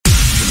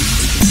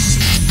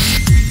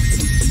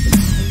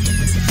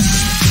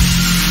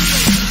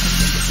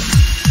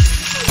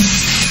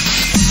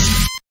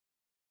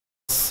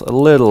a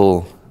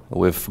little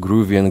with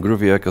Groovy and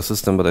Groovy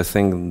ecosystem, but I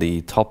think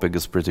the topic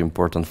is pretty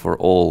important for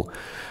all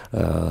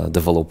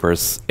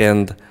developers.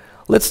 And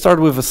let's start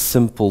with a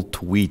simple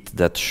tweet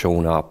that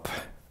shown up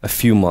a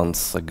few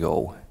months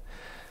ago.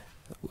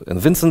 And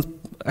Vincent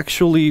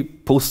actually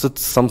posted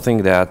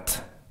something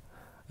that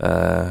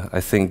I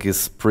think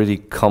is pretty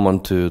common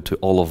to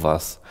all of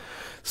us.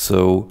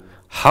 So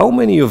how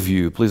many of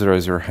you, please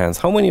raise your hands,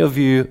 how many of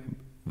you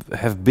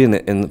have been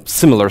in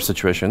similar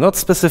situation, not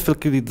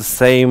specifically the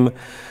same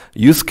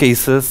use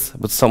cases,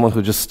 but someone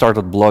who just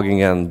started blogging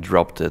and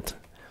dropped it?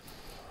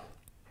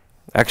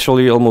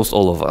 Actually, almost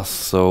all of us.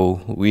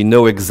 So we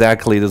know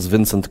exactly this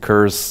Vincent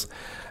curse,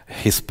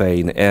 his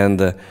pain.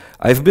 And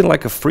I've been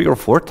like 3 or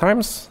 4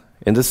 times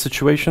in this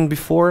situation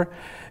before.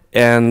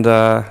 And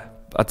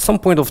at some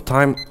point of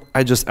time,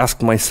 I just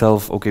asked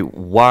myself, okay,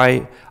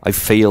 why I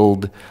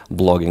failed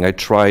blogging. I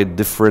tried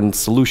different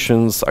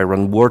solutions. I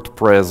ran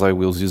WordPress. I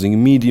was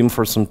using Medium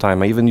for some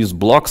time. I even used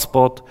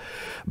Blogspot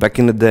back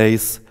in the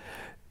days.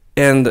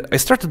 And I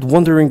started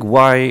wondering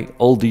why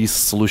all these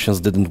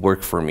solutions didn't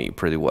work for me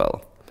pretty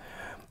well.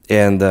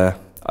 And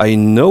I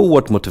know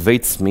what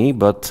motivates me,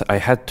 but I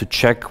had to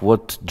check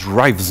what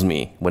drives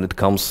me when it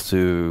comes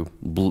to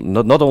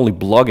not only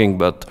blogging,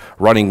 but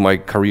running my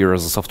career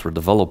as a software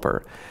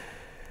developer.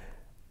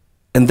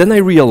 And then I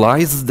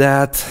realized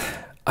that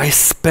I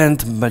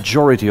spent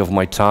majority of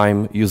my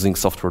time using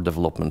software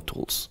development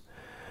tools.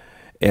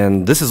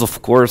 And this is,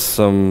 of course,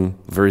 some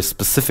very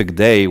specific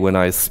day when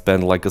I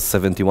spend like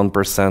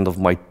 71% of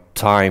my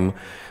time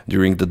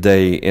during the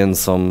day in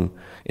some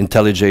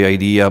IntelliJ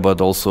IDEA, but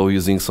also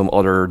using some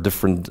other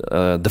different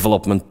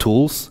development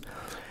tools.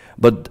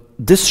 But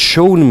this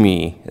showed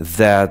me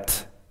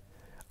that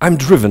I'm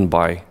driven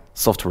by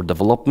software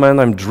development.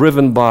 I'm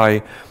driven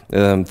by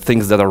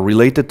things that are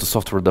related to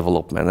software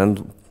development.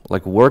 And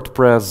like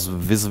WordPress,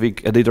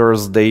 Visvik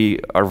editors, they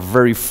are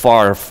very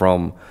far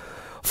from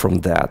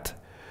that.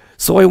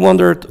 So I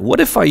wondered, what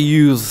if I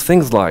use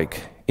things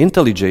like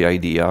IntelliJ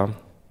IDEA,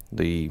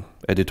 the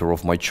editor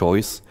of my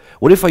choice?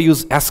 What if I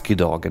use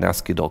AsciiDoc and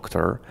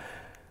AsciiDoctor?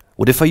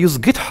 What if I use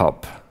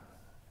GitHub?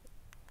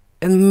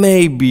 And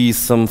maybe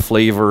some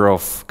flavor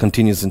of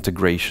continuous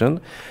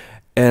integration.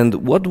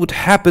 And what would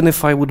happen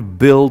if I would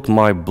build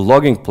my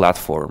blogging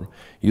platform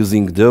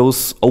using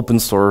those open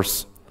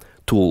source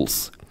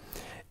tools?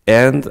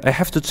 And I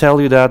have to tell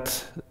you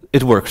that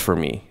it worked for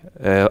me.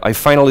 I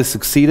finally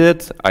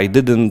succeeded. I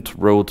didn't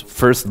wrote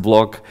first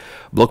blog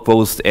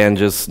post and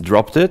just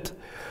dropped it.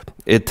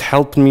 It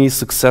helped me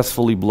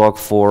successfully blog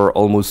for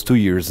almost 2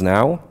 years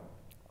now.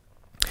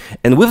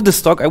 And with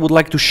this talk, I would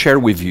like to share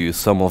with you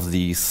some of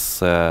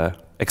these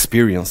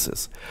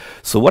experiences.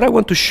 So what I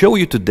want to show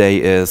you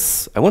today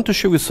is, I want to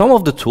show you some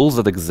of the tools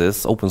that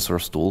exist, open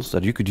source tools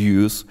that you could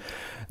use.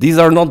 These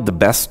are not the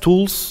best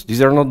tools.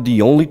 These are not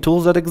the only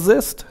tools that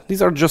exist.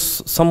 These are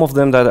just some of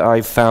them that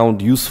I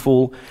found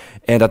useful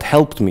and that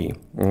helped me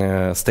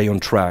stay on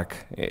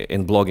track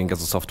in blogging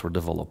as a software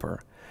developer.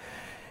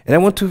 And I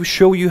want to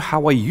show you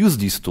how I use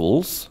these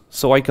tools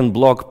so I can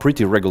blog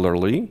pretty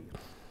regularly.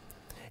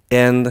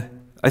 And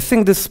I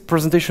think this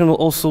presentation will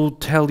also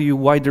tell you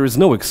why there is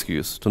no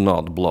excuse to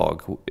not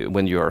blog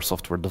when you are a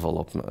software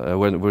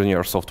when you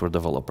are a software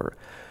developer.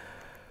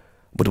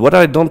 But what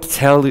I don't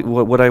tell you,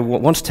 what I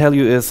want to tell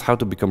you is how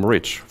to become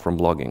rich from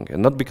blogging,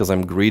 and not because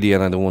I'm greedy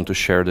and I don't want to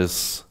share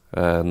this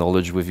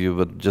knowledge with you,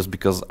 but just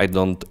because I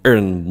don't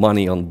earn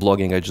money on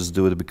blogging. I just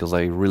do it because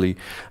I'm really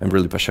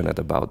passionate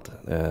about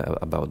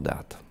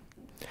that.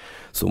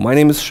 So my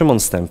name is Szymon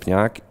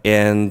Stępniak,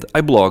 and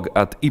I blog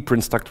at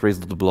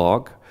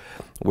eprintstactrace.blog,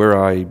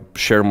 where I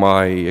share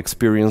my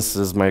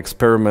experiences, my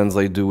experiments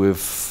I do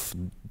with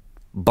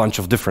a bunch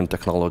of different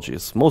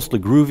technologies, mostly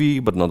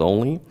Groovy, but not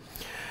only.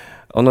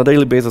 On a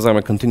daily basis, I'm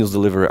a continuous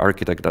delivery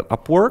architect at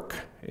Upwork.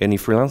 Any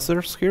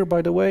freelancers here,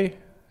 by the way?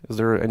 Is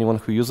there anyone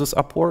who uses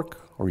Upwork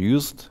or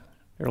used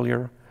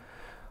earlier?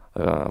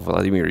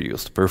 Vladimir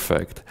used,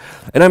 perfect.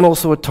 And I'm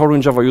also a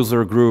Torun Java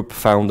user group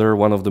founder,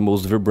 one of the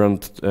most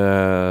vibrant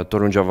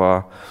Torun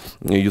Java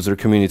user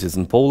communities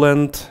in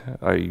Poland.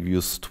 I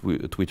use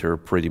Twitter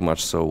pretty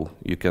much, so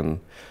you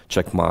can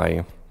check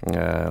my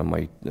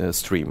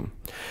stream.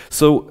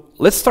 So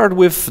let's start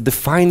with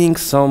defining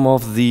some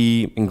of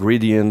the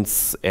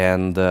ingredients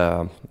and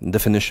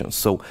definitions.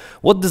 So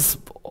what this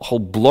whole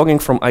blogging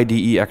from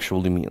IDE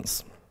actually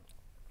means.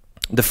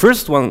 The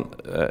first one,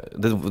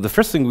 the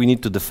first thing we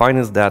need to define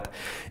is that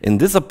in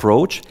this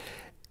approach,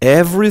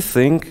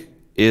 everything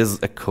is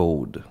a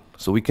code.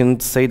 So we can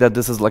say that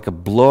this is like a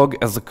blog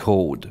as a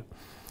code.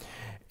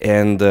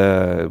 And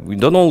we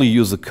don't only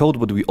use the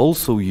code, but we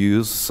also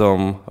use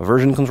some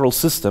version control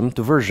system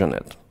to version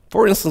it.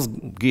 For instance,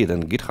 Git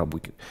and GitHub,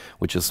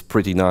 which is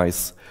pretty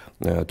nice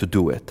to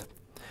do it.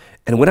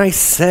 And when I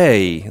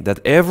say that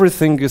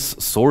everything is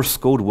source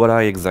code, what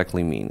I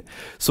exactly mean.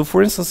 So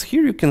for instance,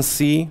 here you can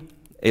see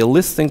a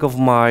listing of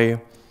my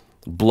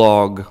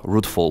blog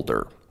root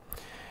folder.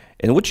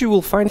 And what you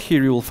will find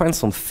here, you will find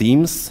some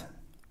themes,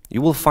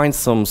 you will find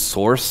some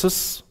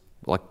sources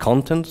like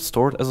content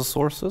stored as a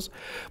sources,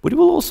 but you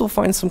will also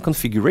find some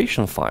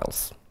configuration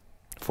files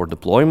for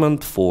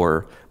deployment,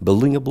 for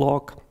building a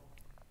block.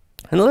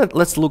 And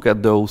let's look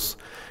at those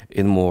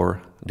in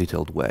more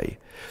detailed way.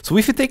 So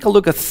if you take a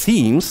look at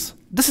themes,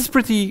 this is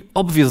pretty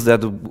obvious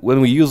that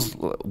when we use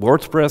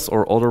WordPress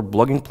or other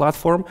blogging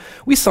platform,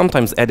 we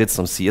sometimes edit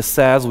some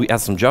CSS, we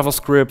add some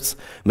JavaScripts,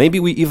 maybe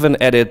we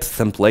even edit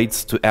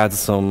templates to add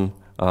some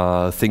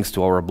things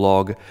to our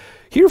blog.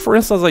 Here, for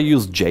instance, I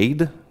use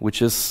Jade,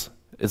 which is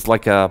it's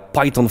like a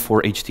Python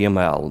for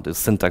HTML. The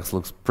syntax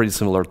looks pretty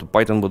similar to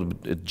Python,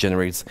 but it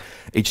generates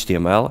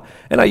HTML.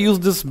 And I use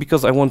this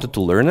because I wanted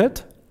to learn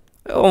it.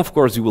 Of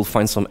course, you will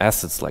find some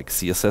assets like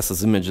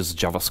CSS, images,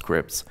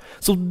 JavaScripts.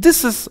 So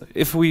this is,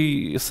 if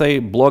we say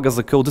blog as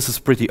a code, this is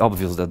pretty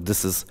obvious that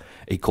this is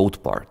a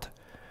code part.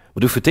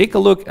 But if we take a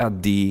look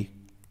at the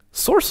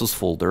sources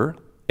folder,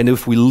 and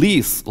if we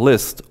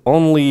list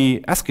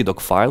only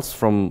ASCII-doc files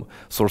from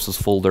sources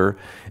folder,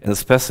 and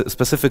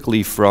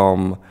specifically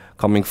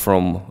coming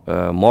from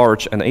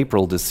March and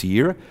April this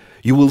year,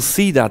 you will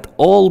see that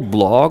all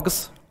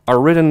blogs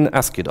are written in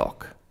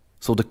ASCII-doc.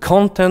 So the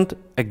content,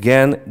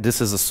 again,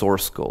 this is a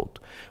source code.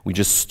 We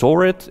just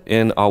store it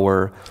in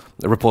our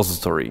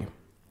repository.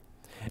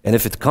 And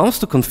if it comes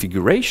to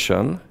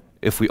configuration,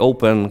 if we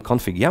open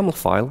config YAML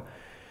file,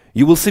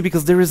 you will see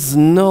because there is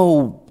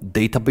no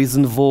database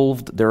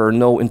involved, there are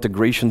no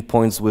integration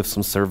points with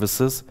some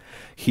services.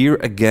 Here,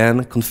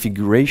 again,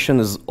 configuration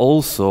is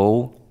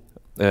also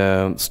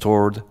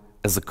stored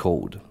as a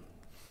code.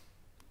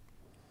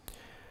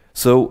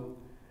 So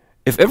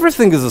if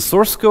everything is a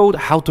source code,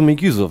 how to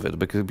make use of it?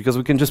 Because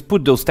we can just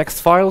put those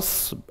text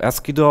files,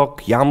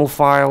 ASCII-doc, YAML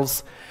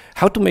files,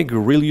 how to make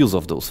real use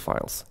of those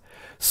files.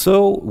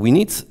 So we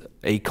need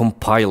a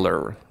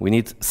compiler, we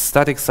need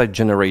static site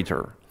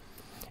generator.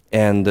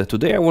 And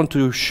today I want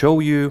to show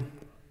you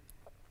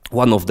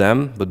one of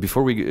them, but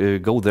before we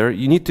go there,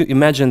 you need to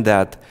imagine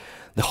that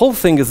the whole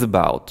thing is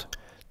about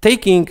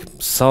taking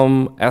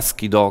some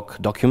ASCII-doc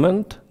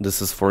document.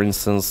 This is, for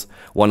instance,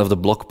 one of the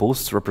blog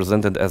posts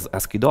represented as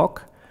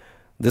ASCII-doc.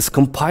 This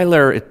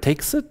compiler, it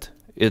takes it,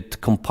 it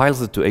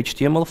compiles it to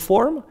HTML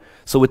form,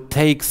 so it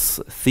takes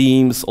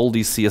themes, all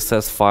these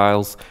CSS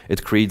files,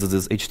 it creates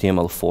this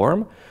HTML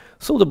form,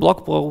 so the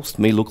blog post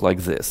may look like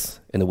this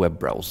in a web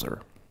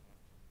browser.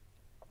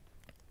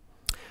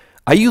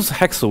 I use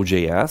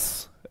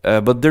Hexo.js,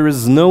 but there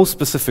is no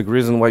specific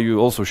reason why you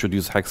also should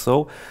use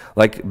Hexo.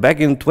 Like back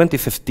in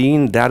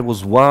 2015, that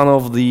was one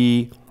of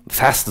the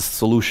fastest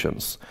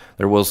solutions.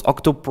 There was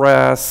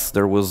Octopress,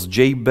 there was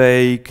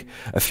JBake,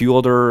 a few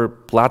other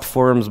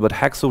platforms, but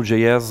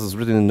Hexo.js is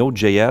written in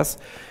Node.js,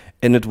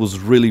 and it was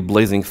really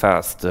blazing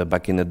fast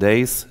back in the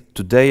days.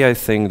 Today, I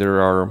think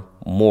there are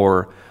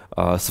more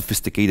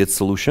sophisticated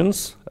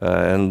solutions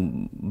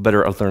and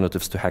better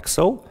alternatives to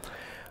Hexo.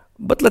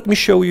 But let me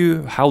show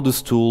you how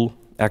this tool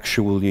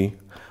actually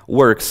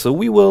works. So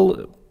we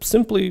will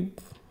simply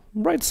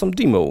write some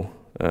demo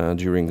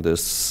during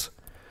this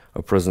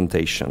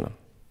presentation.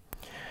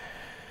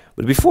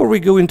 But before we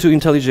go into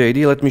IntelliJ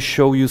IDE, let me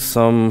show you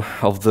some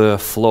of the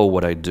flow,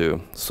 what I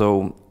do.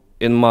 So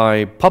in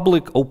my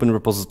public open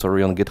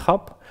repository on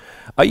GitHub,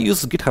 I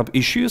use GitHub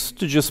issues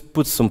to just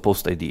put some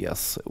post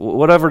ideas.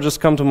 Whatever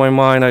just come to my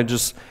mind,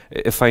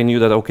 if I knew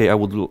that, okay, I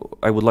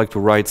would like to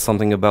write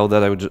something about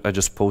that, I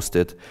just post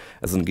it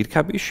as a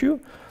GitHub issue.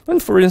 Then,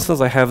 for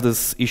instance, I have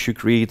this issue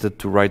created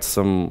to write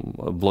some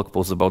blog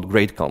posts about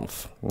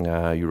GreatConf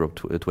Europe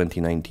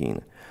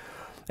 2019.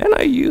 And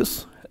I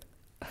use,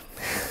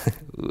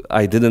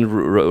 I didn't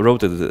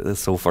wrote it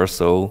so far,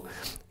 so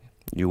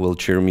you will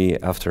cheer me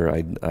after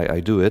I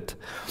do it.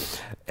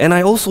 And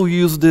I also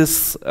use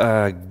this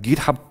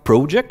GitHub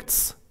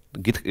projects,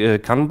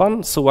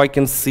 Kanban, so I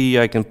can see,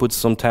 I can put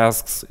some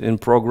tasks in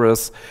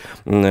progress.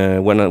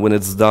 When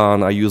it's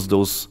done, I use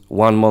those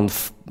 1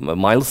 month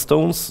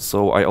milestones,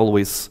 so I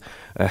always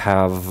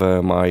have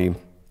my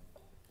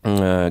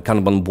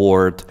Kanban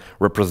board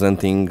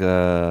representing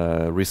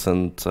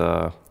recent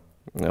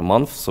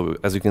month. So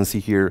as you can see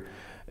here,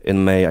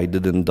 in May I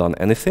didn't done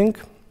anything,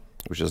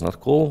 which is not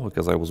cool,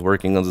 because I was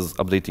working on this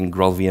updating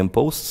GraalVM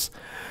posts.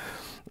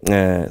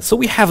 So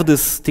we have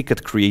this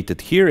ticket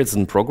created here, it's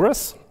in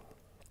progress.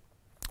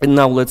 And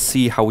now let's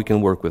see how we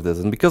can work with this.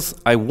 And because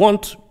I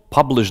won't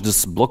publish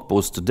this blog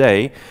post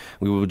today,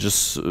 we will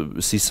just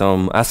see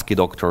some ASCII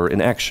doctor in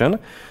action.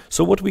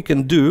 So what we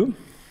can do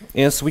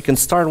is we can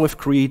start with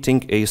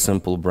creating a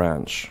simple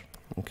branch.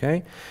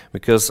 Okay,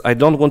 because I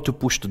don't want to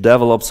push to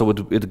develop so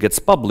it gets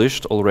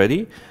published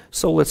already.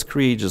 So let's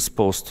create this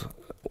post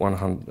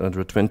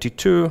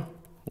 122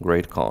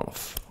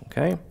 GreatConf.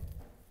 Okay.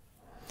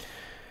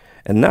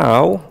 And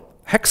now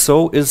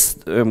Hexo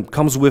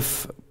comes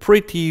with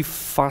pretty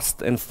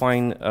fast and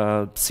fine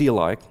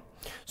CLI.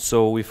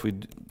 So if we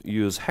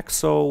use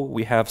Hexo,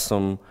 we have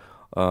some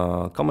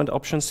comment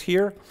options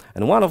here,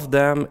 and one of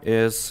them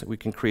is we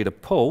can create a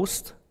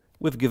post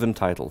with given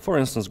title. For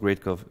instance,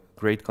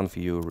 GreatConf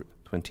EU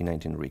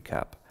 2019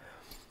 recap.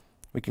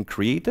 We can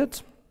create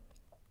it.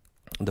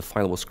 The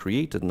file was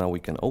created. Now we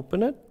can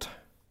open it.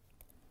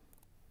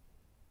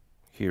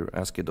 here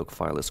ASCII doc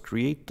file is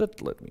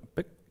created. Let me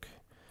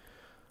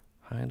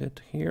hide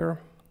it here.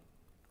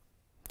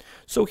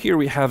 So here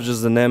we have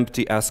just an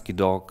empty ASCII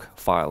doc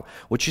file.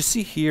 What you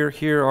see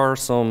here are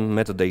some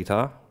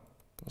metadata.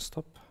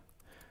 Stop.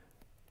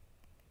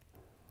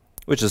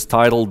 Which is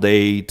title,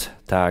 date,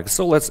 tags.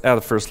 So let's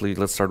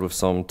start with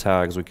some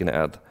tags. We can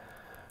add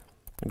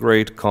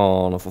great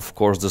conf. Of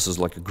course, this is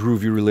like a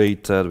Groovy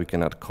related. We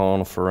can add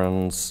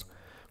conference.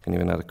 We can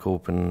even add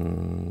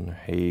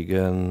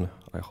Copenhagen.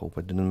 I hope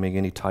I didn't make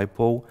any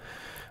typo.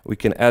 We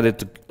can add it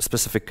to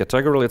specific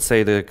category. Let's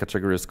say the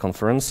category is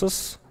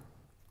conferences.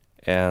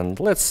 And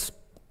let's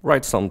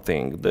write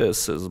something.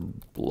 This is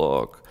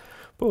blog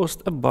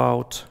post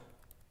about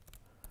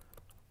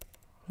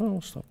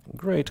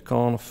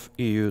GreatConf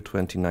EU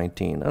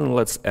 2019. And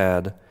let's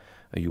add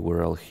a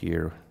URL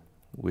here,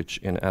 which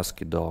in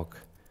ASCII doc,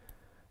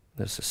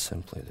 this is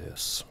simply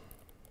this.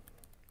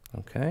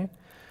 Okay.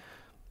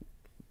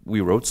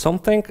 We wrote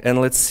something, and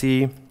let's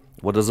see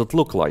what does it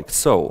look like.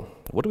 So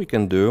what we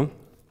can do,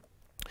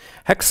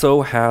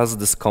 Hexo has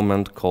this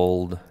command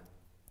called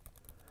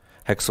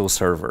Hexo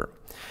server.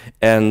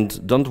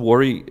 And don't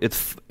worry,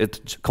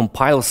 it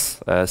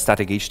compiles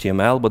static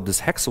HTML, but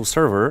this Hexo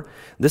server,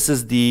 this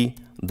is the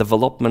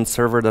development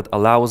server that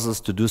allows us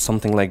to do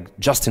something like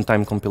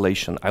just-in-time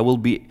compilation. I will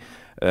be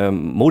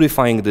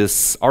modifying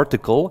this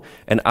article,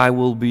 and I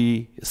will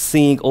be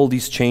seeing all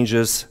these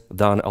changes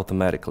done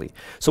automatically.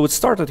 So it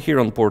started here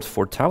on port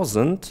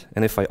 4000,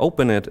 and if I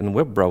open it in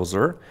web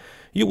browser,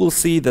 you will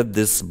see that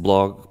this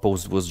blog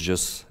post was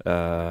just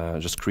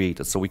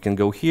created. So we can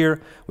go here,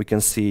 we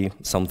can see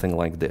something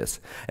like this.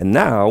 And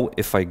now,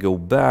 if I go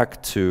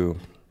back to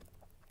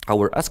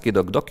our ASCII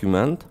doc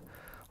document,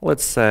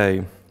 let's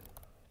say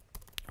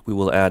we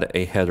will add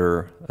a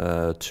header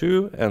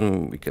too,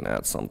 and we can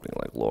add something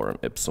like lorem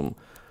ipsum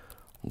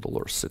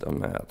dolor sit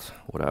amat,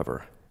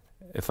 whatever.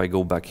 If I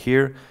go back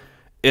here,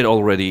 it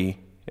already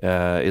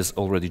is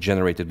already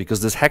generated,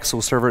 because this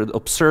Hexo server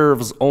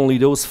observes only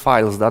those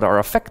files that are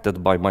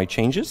affected by my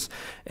changes,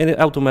 and it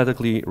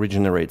automatically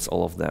regenerates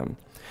all of them.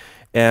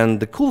 And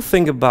the cool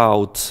thing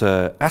about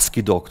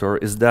ASCII Doctor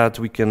is that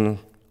we can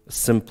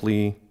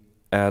simply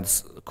add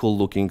cool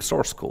looking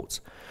source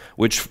codes,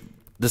 which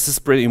this is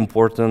pretty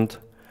important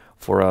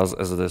for us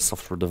as the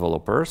software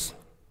developers.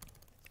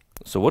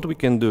 So what we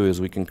can do is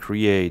we can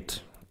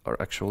create, or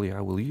actually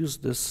I will use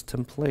this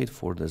template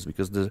for this,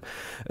 because the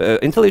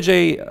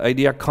IntelliJ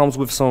IDEA comes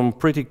with some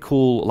pretty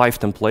cool live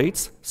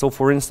templates. So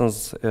for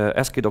instance,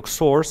 ASCII doc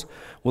source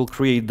will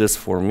create this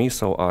for me,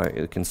 so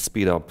I can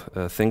speed up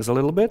things a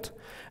little bit.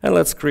 And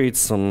let's create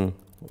some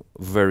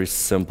very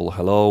simple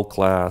hello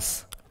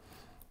class,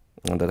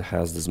 and that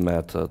has this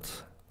method,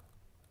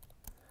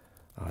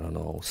 I don't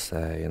know,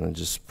 say, and then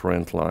just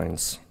print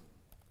lines.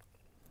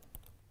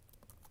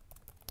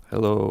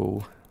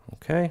 Hello,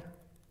 okay.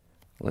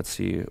 Let's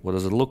see, what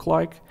does it look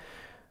like?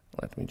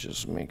 Let me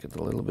just make it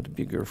a little bit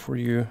bigger for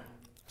you.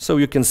 So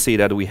you can see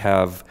that we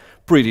have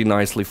pretty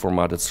nicely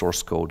formatted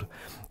source code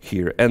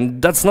here.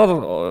 And that's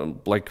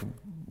not like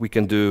we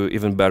can do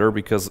even better,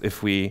 because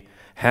if we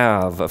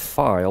have a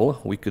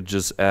file, we could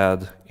just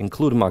add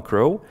include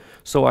macro.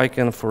 So I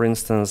can, for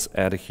instance,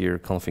 add here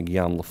config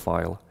YAML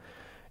file,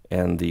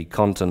 and the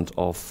content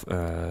of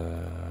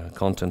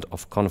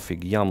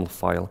config YAML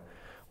file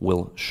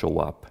will show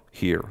up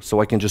here. So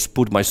I can just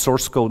put my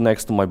source code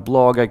next to my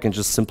blog. I can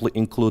just simply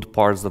include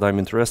parts that I'm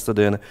interested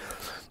in.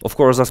 Of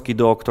course, ASCII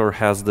Doctor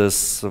has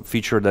this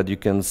feature that you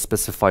can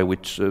specify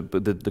which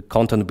the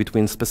content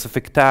between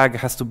specific tag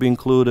has to be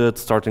included,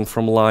 starting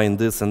from line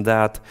this and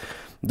that.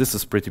 This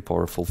is pretty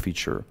powerful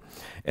feature.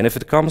 And if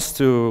it comes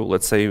to,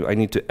 let's say, I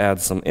need to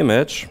add some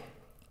image,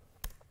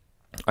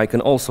 I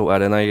can also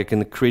add, and I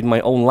can create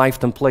my own live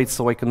template,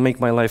 so I can make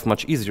my life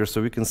much easier.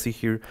 So you can see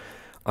here,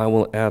 I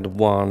will add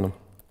one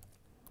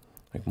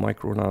like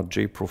Micronaut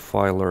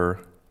JProfiler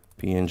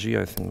PNG.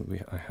 I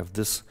think I have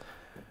this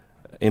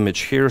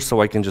image here,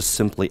 so I can just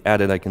simply add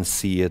it. I can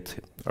see it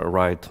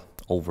right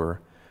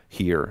over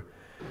here.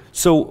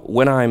 So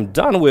when I'm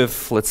done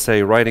with, let's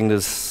say, writing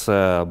this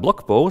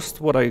blog post,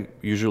 what I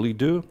usually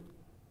do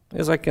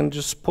is I can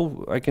just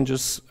commit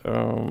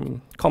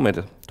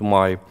it to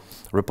my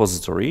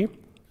repository.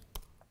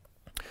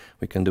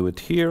 We can do it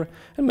here,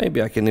 and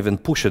maybe I can even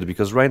push it,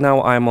 because right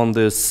now I'm on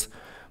this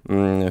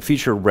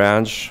feature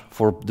branch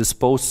for this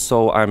post,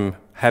 so I'm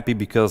happy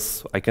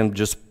because I can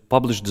just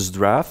publish this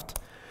draft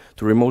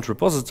to remote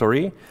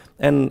repository,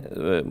 and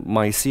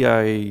my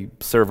CI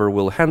server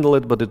will handle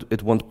it, but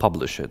it won't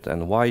publish it,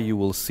 and why you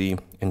will see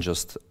in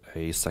just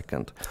a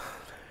second.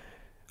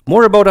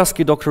 More about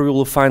ASCII Doctor you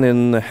will find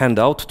in a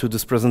handout to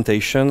this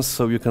presentation,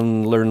 so you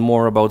can learn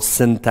more about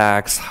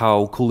syntax,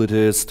 how cool it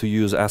is to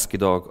use ASCII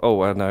Doc.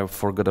 Oh, and I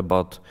forgot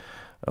about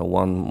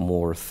one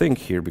more thing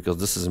here, because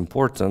this is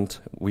important.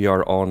 We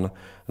are on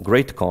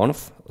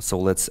GreatConf, so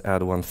let's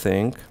add one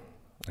thing.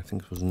 I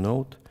think it was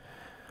Node.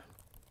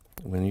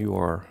 When you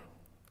are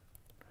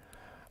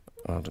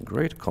at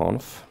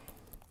GreatConf,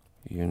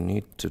 you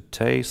need to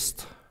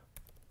taste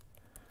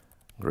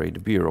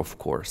Great beer, of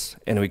course.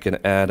 And we can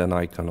add an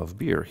icon of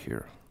beer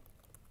here.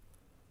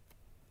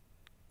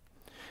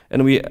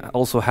 And we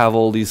also have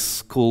all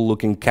these cool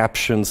looking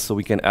captions, so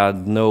we can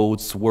add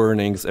notes,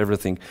 warnings,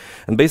 everything.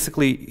 And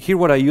basically, here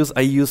what I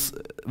use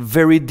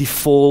very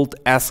default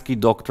ASCII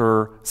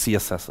Doctor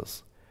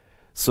CSSs.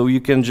 So you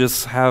can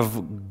just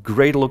have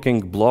great looking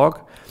blog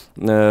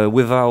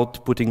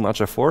without putting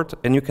much effort,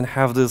 and you can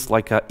have this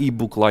like an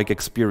ebook-like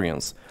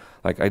experience.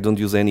 Like I don't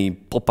use any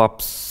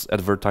pop-ups,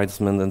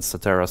 advertisement,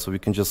 etc. So we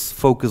can just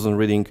focus on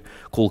reading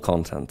cool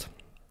content.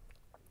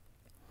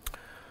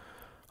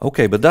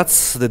 Okay, but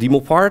that's the demo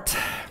part.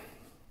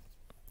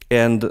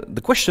 And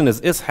the question is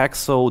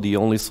Haxo the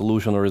only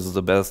solution or is it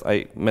the best?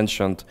 I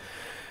mentioned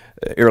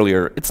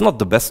earlier, it's not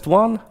the best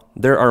one.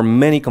 There are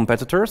many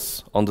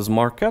competitors on this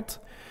market.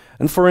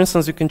 And for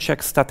instance, you can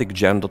check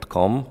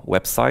staticgen.com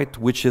website,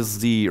 which is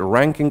the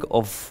ranking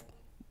of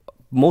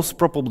most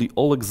probably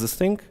all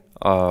existing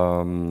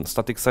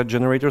static site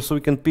generators. So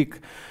we can pick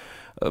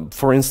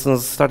for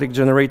instance, static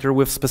generator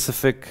with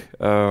specific,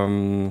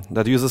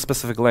 that uses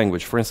specific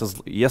language. For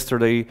instance,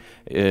 yesterday,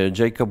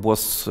 Jacob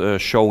was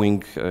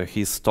showing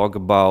his talk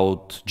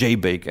about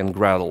JBake and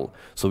Gradle.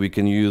 So we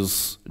can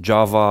use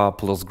Java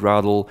plus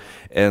Gradle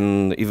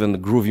and even the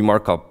Groovy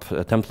markup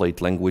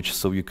template language.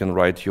 So you can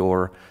write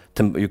your,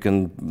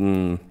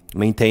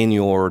 maintain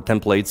your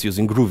templates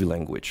using Groovy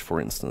language,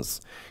 for instance.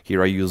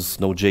 Here I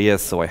use Node.js,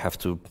 so I have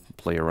to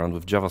play around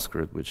with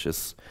JavaScript, which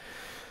is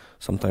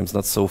sometimes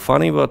not so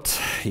funny, but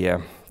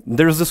yeah.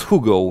 There's this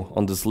Hugo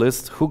on this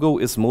list. Hugo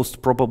is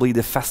most probably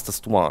the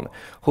fastest one.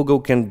 Hugo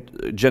can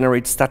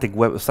generate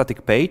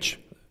static page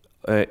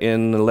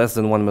in less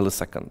than 1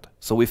 millisecond.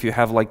 So if you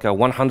have like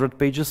 100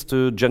 pages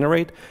to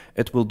generate,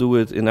 it will do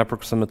it in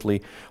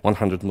approximately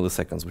 100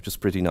 milliseconds, which is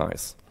pretty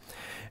nice.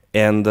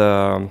 And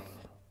there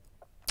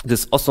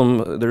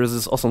is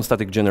this awesome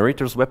static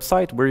generators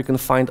website where you can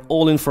find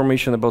all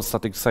information about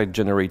static site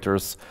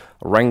generators,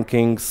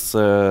 rankings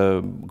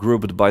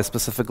grouped by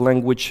specific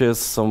languages,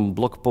 some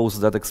blog posts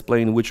that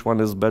explain which one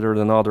is better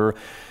than other,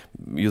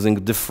 using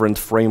different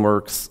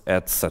frameworks,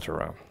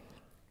 etc.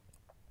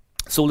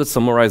 So let's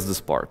summarize this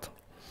part.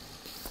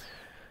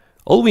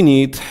 All we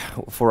need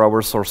for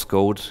our source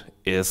code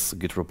is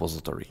Git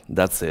repository.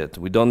 That's it.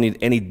 We don't need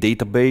any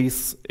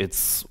database.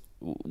 It's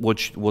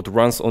what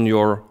runs on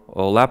your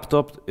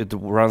laptop, it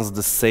runs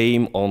the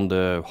same on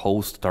the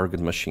host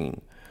target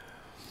machine.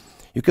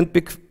 You can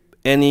pick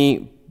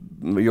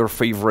your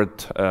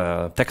favorite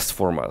text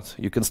format.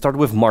 You can start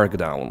with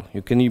Markdown.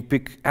 You can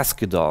pick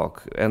ASCII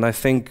doc, and I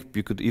think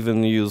you could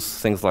even use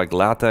things like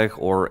LaTeX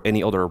or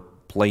any other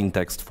plain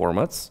text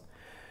formats.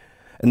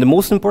 And the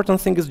most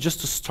important thing is just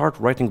to start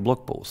writing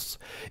blog posts.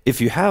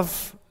 If you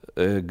have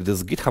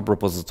this GitHub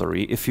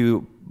repository, if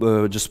you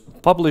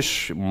just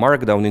publish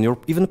Markdown in your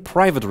even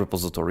private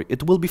repository,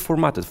 it will be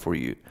formatted for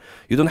you.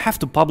 You don't have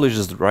to publish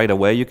this right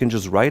away. You can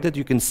just write it.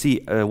 You can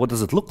see what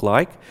does it look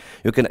like.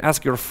 You can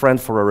ask your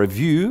friend for a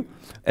review.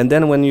 And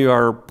then when you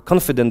are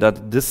confident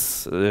that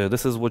this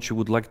is what you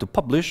would like to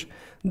publish,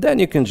 then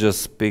you can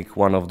just pick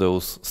one of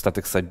those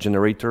static site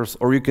generators.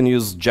 Or you can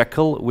use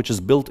Jekyll, which is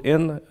built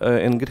in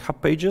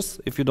GitHub Pages,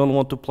 if you don't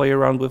want to play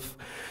around with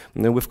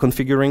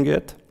configuring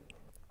it.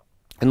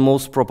 And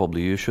most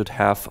probably, you should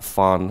have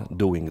fun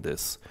doing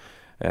this.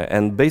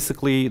 And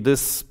basically,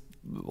 this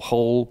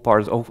whole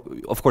part,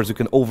 of course, you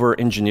can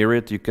over-engineer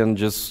it. You can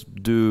just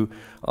do,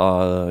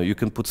 you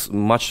can put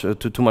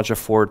too much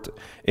effort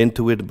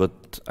into it,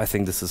 but I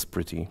think this is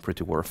pretty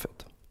worth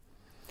it.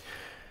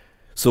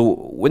 So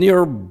when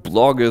your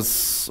blog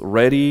is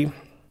ready,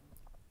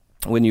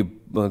 when you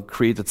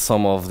created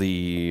some of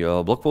the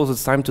blog posts,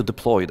 it's time to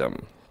deploy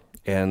them.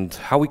 And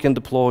how we can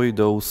deploy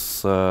those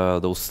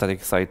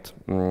static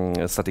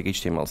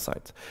HTML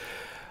sites.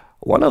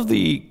 One of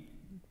the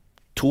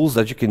tools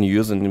that you can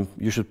use, and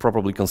you should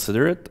probably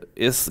consider it,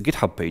 is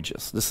GitHub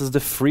Pages. This is the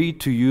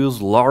free-to-use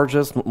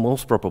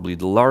most probably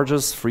the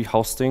largest free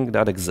hosting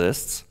that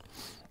exists.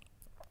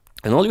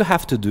 And all you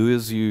have to do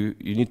is you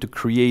need to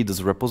create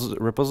this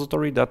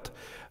repository that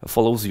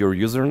follows your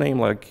username,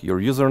 like your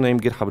username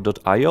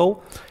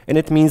github.io, and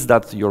it means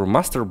that your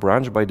master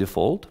branch by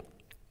default,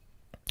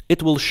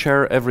 it will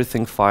share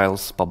everything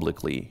files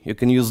publicly. You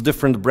can use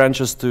different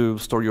branches to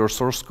store your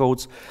source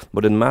codes,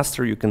 but in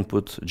master you can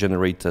put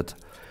generated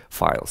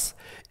files.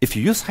 If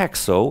you use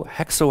Haxo,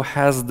 Haxo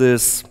has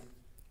this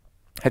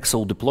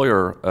Haxo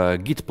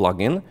deployer Git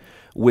plugin,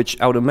 which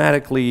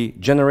automatically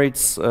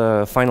generates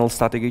final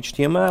static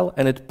HTML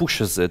and it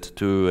pushes it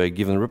to a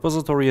given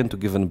repository and to a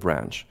given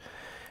branch.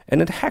 And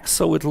at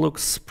Haxo, it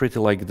looks pretty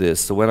like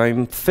this. So when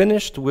I'm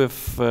finished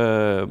with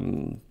a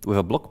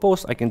blog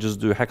post, I can just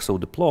do Haxo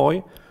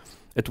deploy.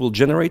 It will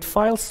generate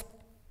files,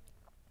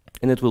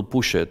 and it will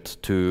push it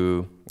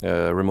to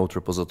a remote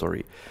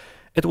repository.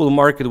 It will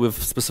mark it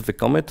with specific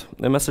commit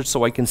message,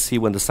 so I can see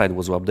when the site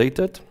was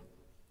updated.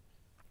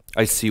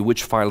 I see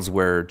which files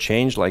were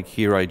changed, like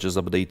here I just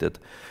updated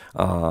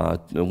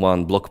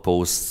one blog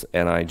post,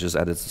 and I just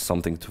added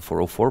something to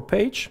 404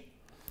 page,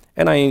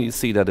 and I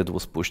see that it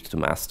was pushed to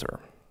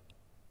master.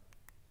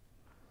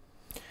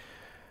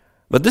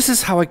 But this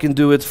is how I can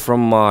do it from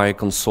my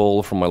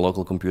console, from my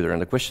local computer. And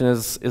the question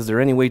is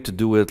there any way to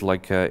do it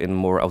like in a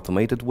more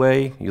automated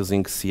way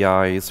using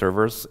CI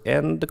servers?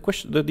 And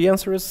the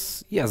answer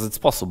is yes, it's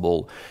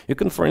possible. You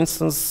can, for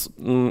instance,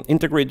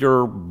 integrate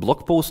your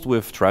blog post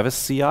with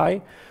Travis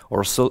CI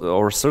or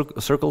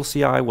Circle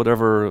CI,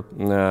 whatever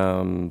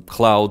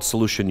cloud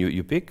solution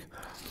you pick.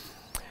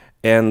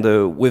 And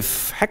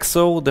with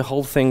Hexo, the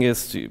whole thing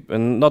is,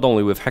 and not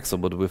only with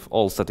Hexo, but with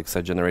all static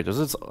site generators,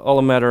 it's all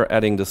a matter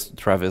adding this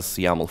Travis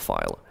YAML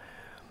file,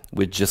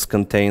 which just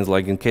contains,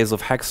 like in case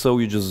of Hexo,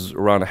 you just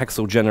run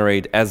Hexo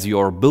generate as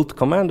your build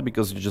command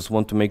because you just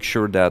want to make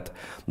sure that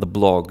the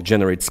blog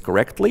generates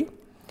correctly.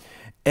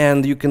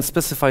 And you can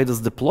specify this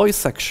deploy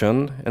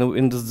section, and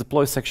in this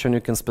deploy section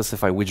you can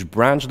specify which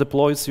branch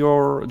deploys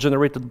your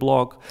generated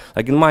blog.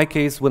 Like in my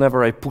case,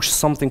 whenever I push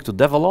something to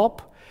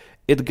develop,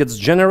 it gets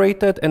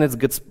generated and it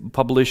gets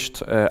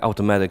published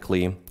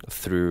automatically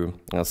through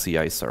a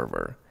CI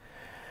server.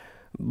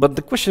 But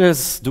the question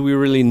is, do we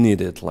really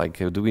need it? Like,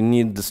 do we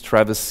need this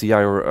Travis CI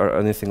or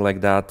anything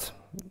like that?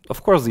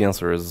 Of course, the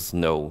answer is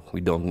no,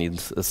 we don't need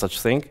such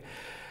thing.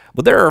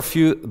 But there are a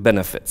few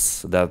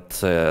benefits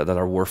that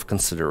are worth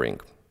considering.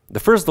 The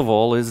first of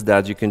all is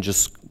that you can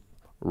just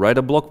write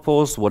a blog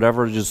post,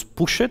 whatever, just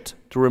push it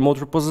to a remote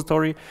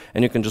repository,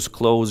 and you can just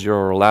close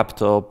your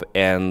laptop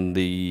and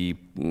the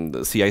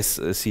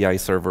CI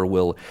server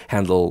will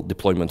handle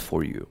deployment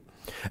for you.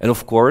 And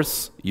of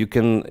course, you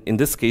can, in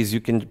this case, you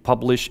can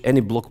publish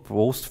any blog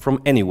post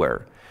from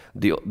anywhere.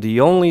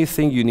 The only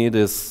thing you need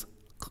is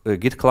a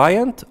Git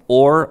client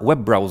or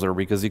web browser,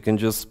 because you can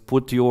just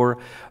put your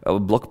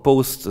blog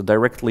post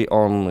directly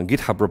on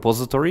GitHub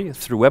repository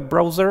through web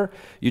browser.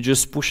 You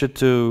just push it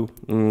to,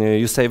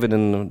 you save it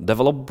in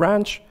develop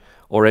branch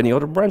or any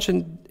other branch,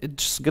 and it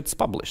just gets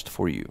published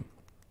for you.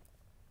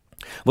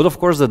 But of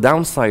course, the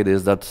downside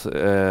is that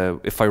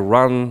if I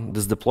run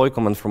this deploy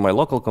command from my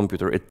local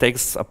computer, it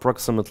takes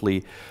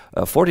approximately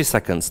 40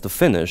 seconds to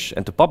finish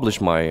and to publish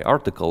my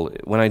article.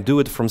 When I do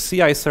it from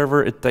CI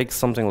server, it takes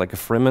something like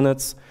 3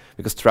 minutes,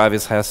 because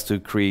Travis has to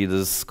create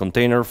this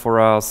container for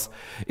us.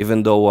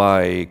 Even though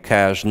I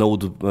cache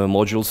node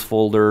modules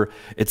folder,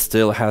 it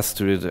still has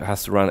to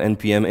run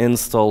npm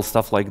install,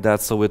 stuff like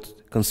that. So it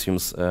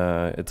consumes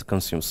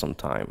some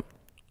time.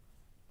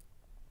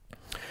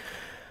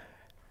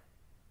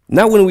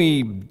 Now, when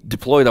we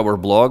deployed our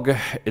blog,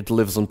 it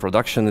lives on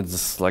production.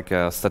 It's like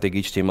a static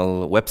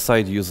HTML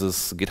website,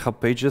 uses GitHub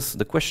pages.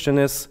 The question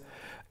is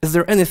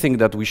there anything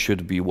that we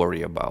should be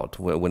worried about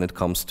when it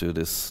comes to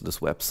this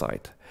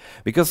website?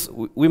 Because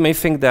we may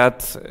think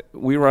that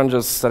we run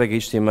just static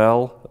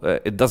HTML.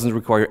 It doesn't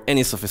require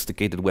any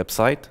sophisticated web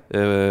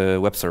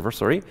server,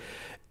 sorry.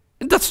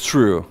 That's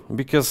true,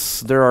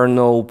 because there are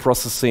no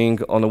processing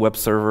on a web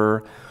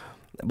server.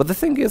 But the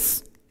thing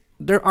is,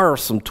 there are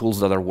some tools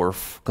that are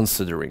worth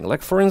considering,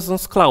 like for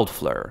instance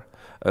Cloudflare.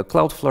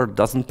 Cloudflare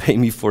doesn't pay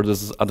me for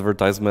this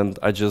advertisement.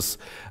 I just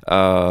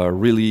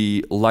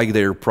really like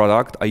their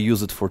product. I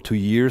use it for 2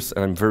 years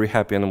and I'm very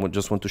happy, and I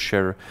just want to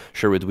share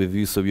it with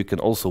you so you can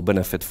also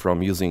benefit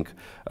from using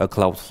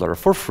Cloudflare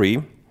for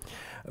free.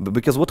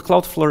 Because what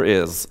Cloudflare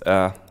is,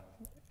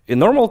 in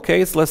normal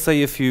case, let's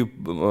say if you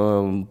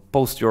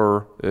host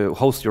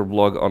your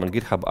blog on a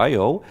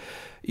GitHub.io,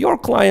 your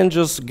client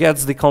just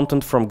gets the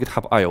content from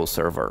GitHub.io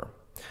server.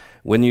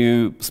 When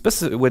you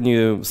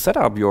set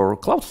up your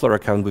Cloudflare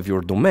account with your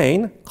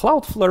domain,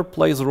 Cloudflare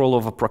plays the role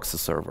of a proxy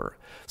server.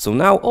 So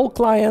now all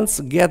clients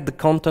get the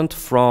content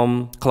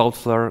from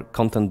Cloudflare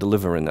Content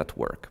Delivery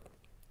Network.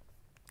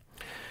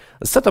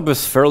 The setup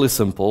is fairly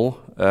simple.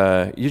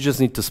 You just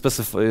need to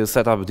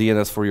set up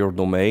DNS for your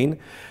domain.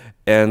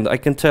 And I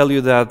can tell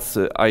you that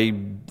I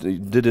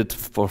did it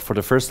for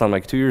the first time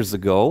like 2 years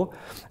ago,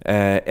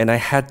 and I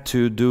had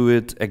to do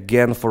it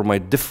again for my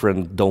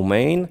different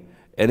domain.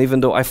 And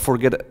even though I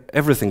forget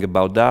everything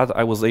about that,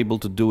 I was able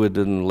to do it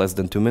in less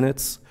than 2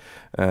 minutes.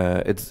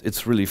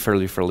 It's really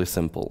fairly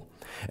simple.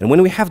 And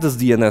when we have this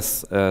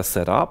DNS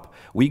set up,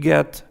 we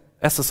get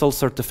SSL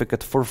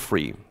certificate for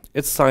free.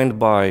 It's signed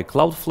by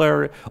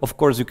Cloudflare. Of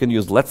course, you can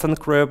use Let's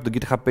Encrypt. The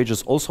GitHub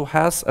Pages also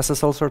has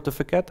SSL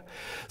certificate.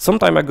 Some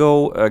time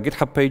ago,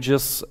 GitHub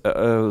Pages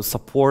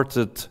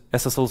supported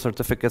SSL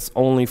certificates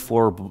only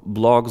for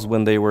blogs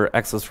when they were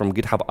accessed from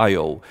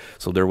GitHub.io.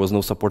 So there was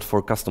no support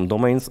for custom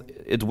domains.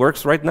 It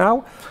works right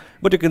now,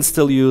 but you can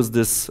still use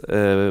this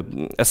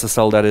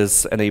SSL that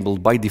is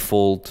enabled by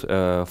default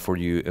for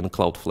you in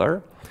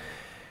Cloudflare.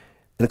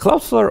 And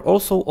Cloudflare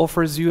also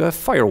offers you a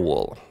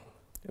firewall,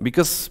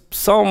 because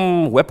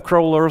some web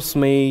crawlers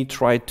may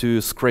try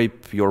to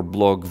scrape your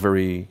blog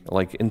very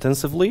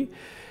intensively,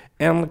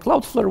 and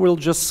Cloudflare will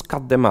just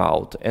cut them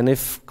out. And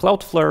if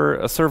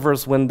Cloudflare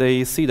servers, when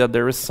they see that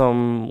there is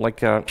some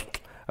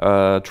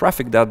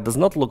traffic that does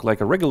not look like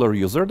a regular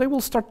user, they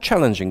will start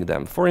challenging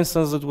them. For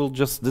instance, it will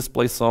just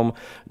display some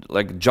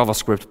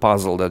JavaScript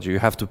puzzle that you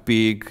have to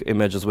pick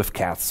images with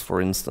cats, for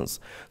instance.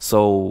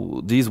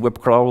 So these web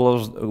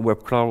crawlers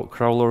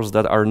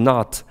that are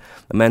not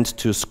meant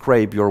to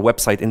scrape your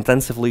website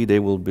intensively, they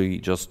will be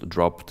just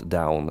dropped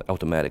down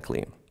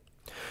automatically.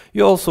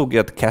 You also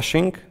get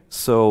caching,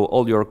 so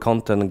all your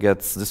content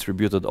gets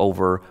distributed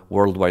over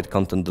worldwide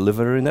content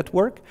delivery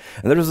network.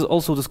 And there is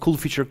also this cool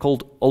feature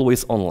called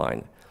always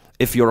online.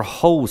 If your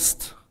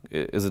host,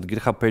 is it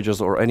GitHub Pages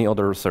or any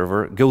other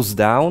server, goes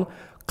down,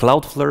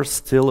 Cloudflare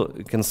still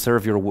can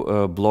serve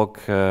your blog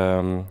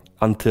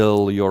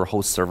until your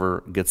host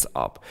server gets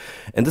up.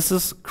 And this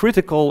is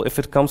critical if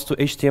it comes to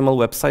HTML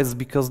websites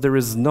because there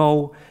is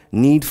no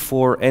need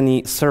for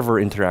any server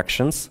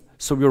interactions.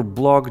 So your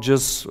blog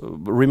just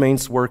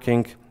remains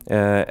working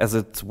as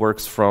it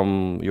works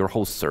from your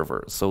host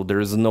server. So there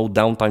is no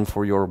downtime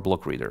for your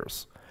blog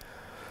readers.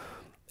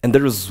 And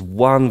there is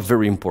one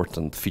very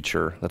important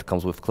feature that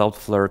comes with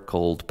Cloudflare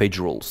called page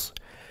rules.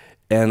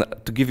 And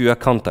to give you a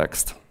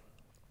context,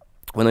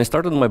 when I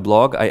started my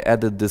blog, I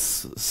added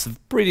this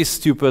pretty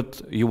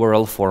stupid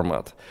URL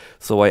format.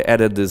 So I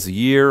added this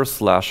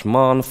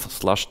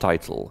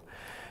year/month/title.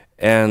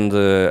 And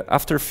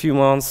after a few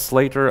months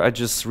later, I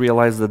just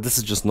realized that this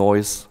is just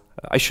noise.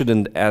 I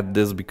shouldn't add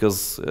this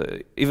because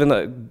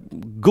even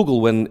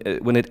Google,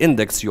 when it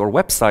indexes your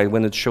website,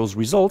 when it shows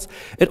results,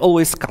 it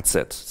always cuts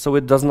it. So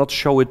it does not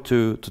show it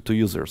to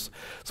users.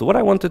 So what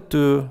I wanted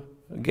to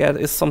get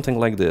is something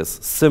like this.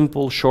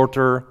 Simple,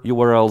 shorter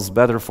URLs,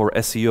 better for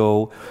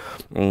SEO.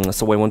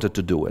 So I wanted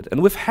to do it.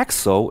 And with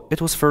Hexo,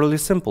 it was fairly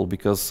simple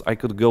because I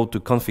could go to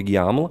config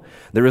YAML.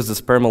 There is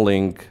this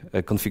permalink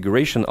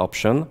configuration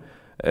option.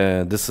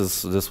 This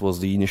was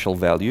the initial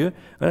value,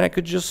 and I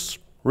could just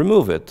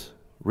remove it,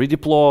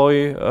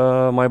 redeploy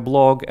my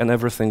blog, and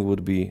everything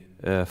would be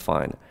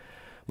fine.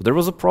 But there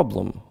was a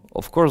problem.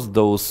 Of course,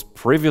 those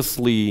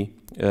previously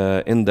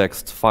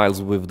indexed files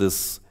with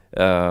this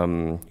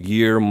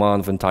year,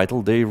 month, and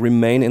title, they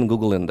remain in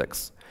Google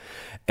Index.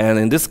 And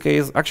in this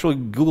case, actually,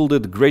 Google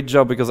did a great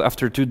job because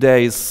after 2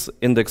 days,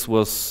 index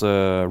was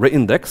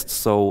re-indexed,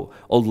 so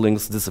all the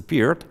links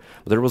disappeared.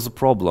 But there was a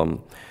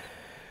problem.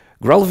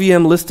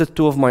 GraalVM listed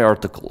 2 of my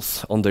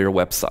articles on their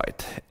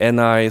website,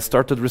 and I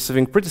started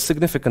receiving pretty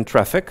significant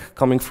traffic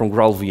coming from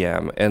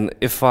GraalVM. And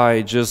if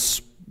I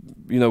just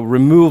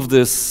remove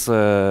this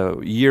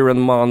year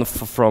and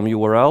month from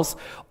URLs,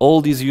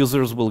 all these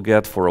users will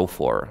get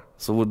 404.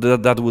 So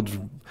that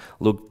would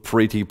look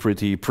pretty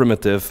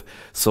primitive,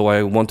 so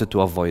I wanted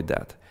to avoid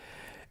that.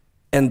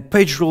 And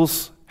page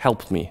rules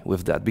helped me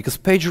with that, because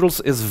page rules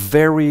is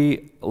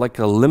very like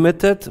a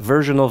limited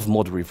version of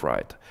mod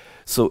rewrite.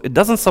 So it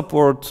doesn't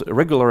support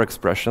regular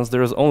expressions.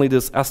 There is only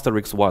this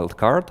asterisk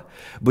wildcard,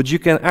 but you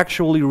can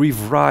actually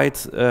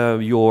rewrite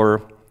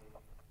your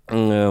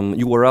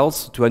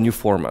URLs to a new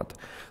format.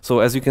 So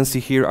as you can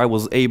see here, I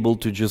was able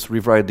to just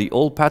rewrite the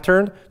old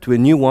pattern to a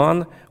new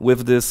one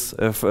with this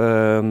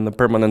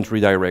permanent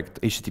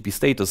redirect HTTP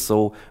status.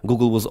 So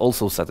Google was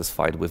also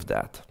satisfied with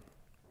that.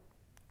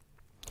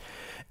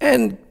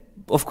 And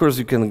of course,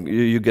 you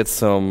get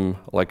some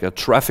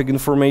traffic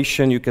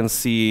information. You can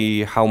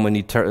see how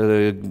many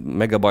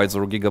megabytes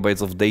or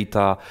gigabytes of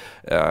data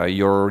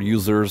your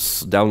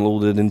users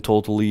downloaded in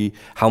totally,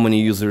 how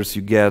many users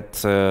you get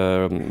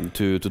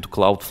to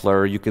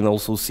Cloudflare. You can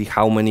also see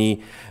how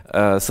many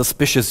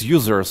suspicious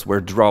users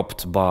were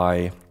dropped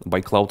by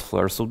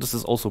Cloudflare. So this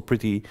is also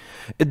pretty.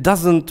 It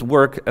doesn't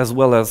work as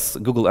well as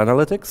Google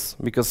Analytics,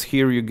 because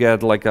here you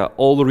get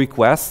all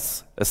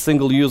requests. A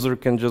single user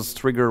can just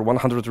trigger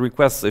 100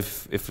 requests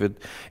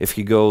if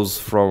he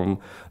goes through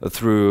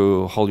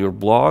whole your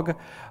blog,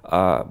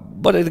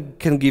 but it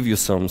can give you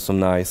some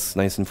nice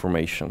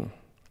information.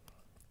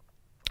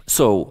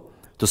 So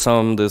to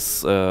sum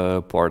this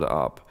part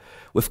up,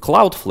 with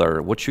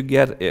Cloudflare, what you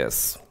get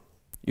is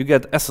you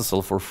get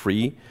SSL for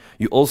free.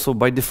 You also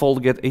by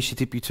default get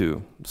HTTP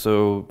 2,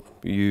 so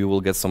you will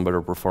get some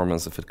better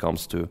performance if it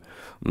comes to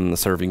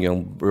serving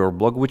your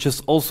blog, which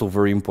is also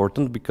very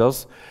important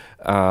because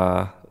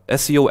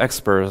SEO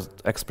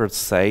experts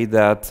say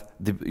that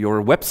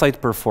your website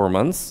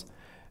performance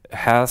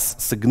has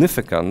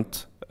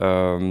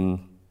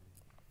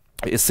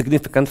is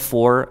significant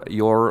for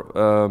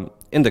your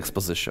index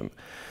position.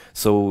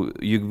 So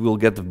you will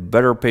get a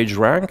better page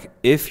rank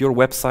if your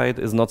website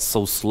is not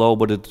so slow,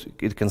 but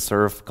it can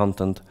serve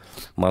content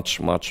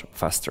much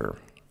faster.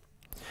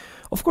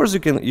 Of course,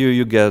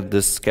 you get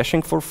this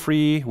caching for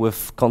free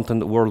with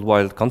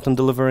worldwide content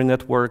delivery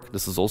network.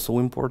 This is also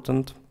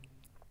important.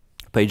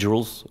 Page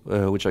rules,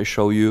 which I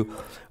show you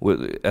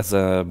as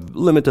a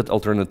limited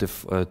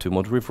alternative to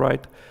mod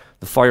rewrite.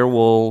 The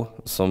firewall,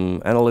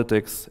 some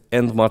analytics,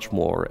 and much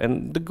more.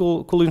 And the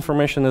cool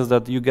information is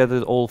that you get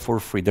it all for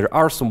free. There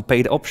are some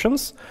paid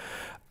options,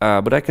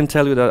 but I can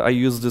tell you that I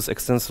used this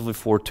extensively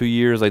for 2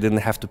 years. I didn't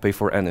have to pay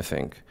for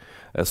anything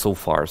so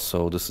far,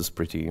 so this is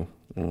pretty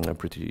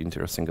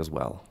interesting as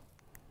well.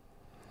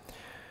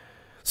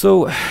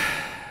 So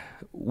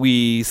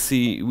we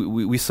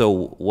saw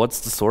what's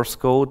the source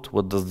code,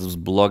 what does this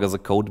blog as a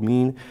code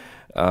mean.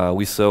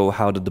 We saw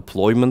how the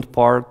deployment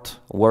part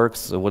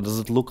works, what does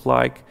it look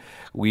like.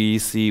 We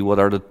see what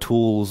are the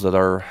tools that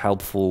are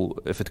helpful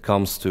if it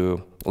comes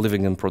to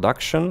living in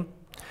production.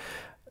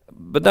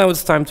 But now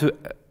it's time to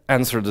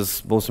answer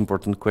this most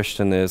important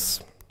question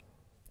is,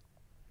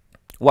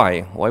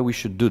 why we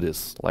should do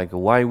this, like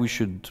why we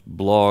should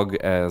blog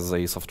as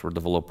a software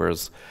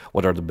developers,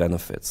 what are the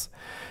benefits.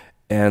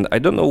 And I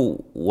don't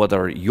know what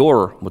are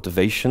your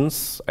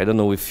motivations. I don't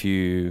know if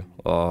you,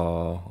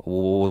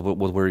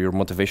 what were your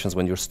motivations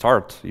when you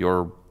start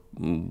your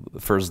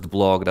first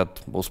blog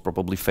that most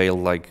probably failed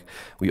like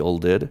we all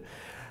did.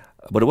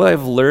 But what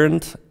I've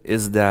learned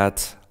is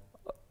that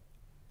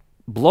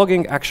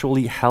blogging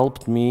actually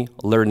helped me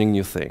learning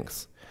new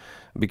things.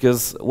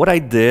 Because what I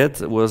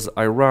did was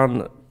I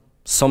ran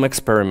some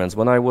experiments.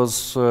 When I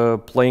was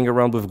playing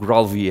around with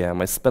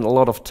GraalVM, I spent a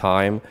lot of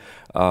time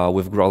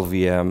with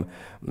GraalVM.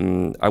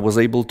 I was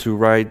able to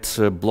write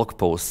blog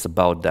posts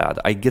about that.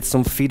 I get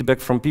some feedback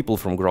from people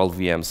from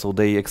GraalVM, so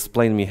they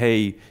explain me,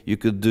 hey, you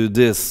could do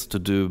this to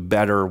do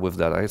better with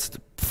that. I said,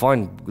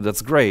 fine,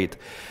 that's great.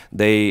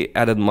 They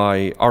added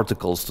my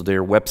articles to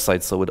their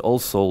website, so it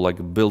also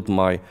like built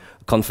my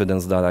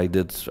confidence that I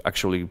did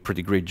actually a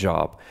pretty great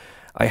job.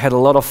 I had a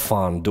lot of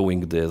fun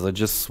doing this. I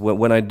just,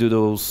 when I do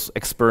those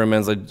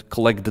experiments, I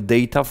collect the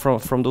data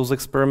from those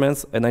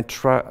experiments, and I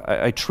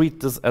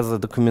treat this as a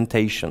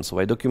documentation. So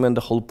I document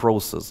the whole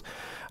process.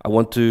 I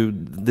want to,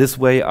 this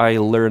way I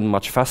learn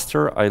much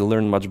faster, I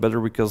learn much better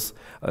because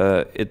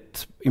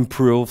it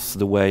improves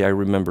the way I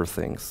remember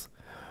things.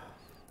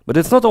 But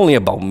it's not only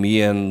about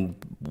me and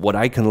what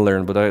I can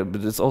learn, but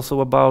it's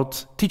also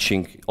about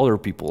teaching other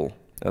people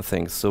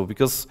things. So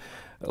because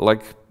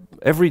like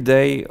every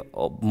day,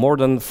 more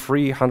than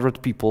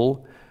 300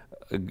 people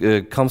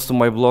comes to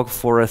my blog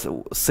for a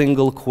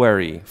single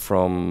query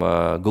from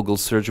Google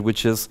search,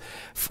 which is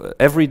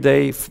every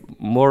day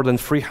more than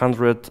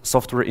 300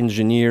 software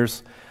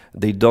engineers,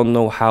 they don't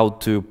know how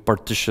to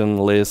partition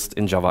list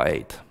in Java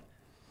 8.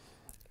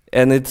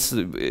 And it's,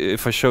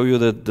 if I show you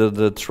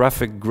the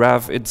traffic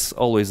graph, it's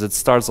always, it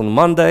starts on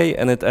Monday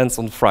and it ends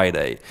on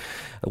Friday.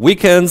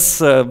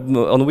 Weekends,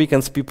 on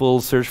weekends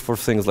people search for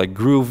things like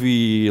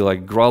Groovy,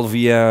 like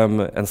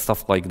GraalVM and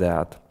stuff like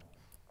that.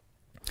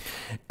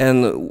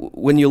 And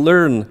when you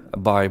learn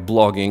by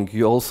blogging,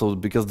 you also,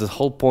 because the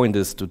whole point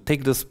is to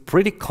take this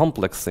pretty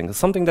complex thing,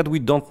 something that we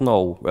don't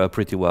know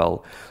pretty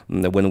well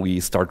when we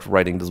start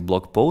writing this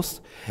blog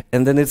post,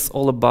 and then it's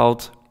all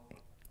about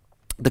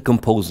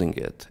decomposing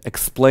it,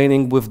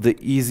 explaining with the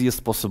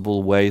easiest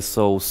possible way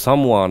so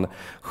someone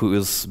who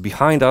is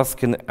behind us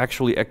can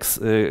actually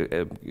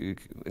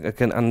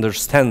can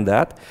understand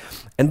that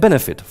and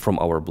benefit from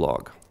our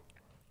blog.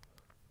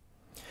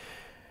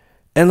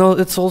 And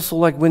it's also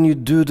like when you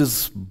do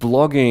this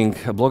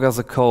blogging, blog as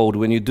a code,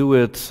 when you do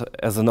it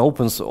as an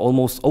almost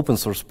open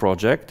source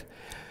project,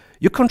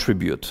 you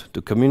contribute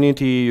to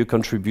community, you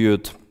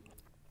contribute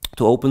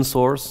to open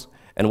source.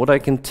 And what I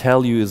can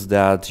tell you is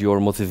that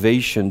your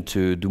motivation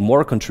to do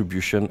more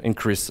contribution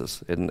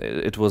increases. And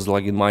it was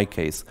like in my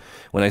case,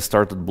 when I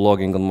started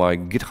blogging on my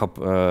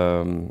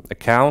GitHub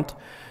account,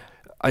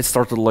 I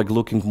started like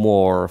looking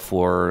more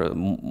for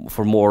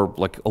more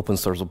like open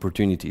source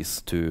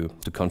opportunities to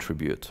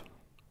contribute.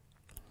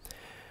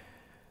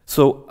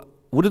 So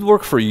would it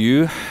work for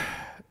you?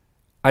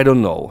 I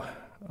don't know.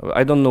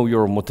 I don't know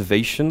your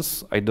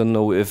motivations. I don't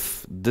know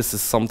if this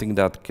is something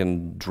that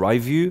can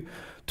drive you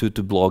to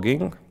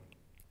blogging.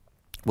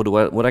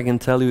 What I can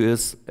tell you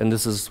is, and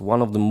this is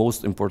one of the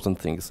most important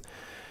things,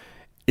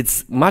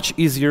 it's much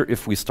easier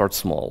if we start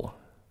small.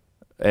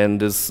 And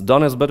this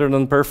done is better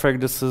than perfect,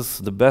 this is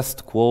the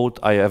best quote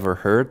I ever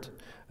heard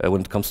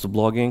when it comes to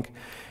blogging.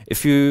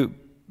 If you,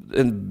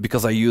 and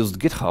because I used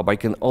GitHub, I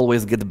can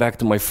always get back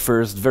to my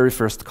very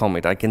first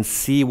commit. I can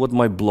see what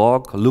my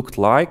blog looked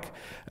like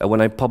when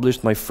I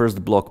published my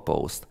first blog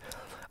post.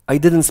 I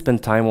didn't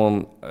spend time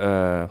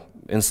on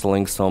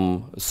installing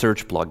some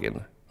search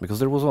plugin, because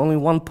there was only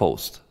one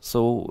post.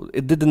 So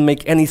it didn't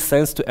make any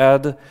sense to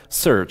add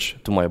search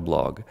to my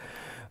blog.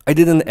 I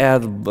didn't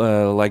add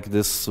like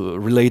this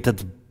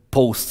related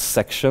post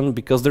section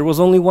because there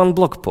was only one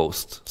blog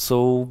post.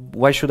 So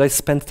why should I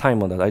spend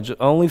time on that? I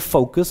only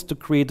focused to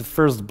create the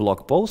first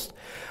blog post.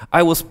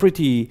 I was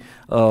pretty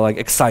like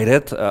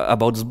excited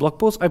about this blog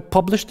post. I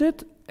published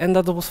it and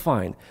that was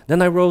fine.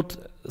 Then I wrote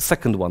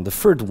second one, the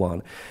third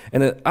one,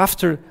 and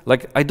after,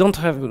 like, I don't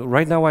have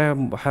right now. I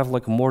have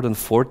like more than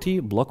 40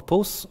 blog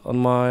posts on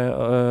my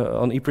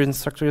on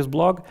ePrint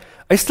blog.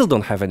 I still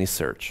don't have any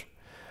search.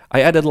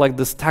 I added like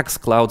this tags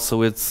cloud,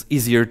 so it's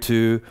easier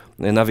to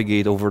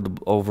navigate over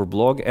the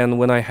blog. And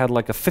when I had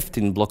like a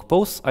 15 blog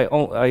posts,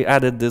 I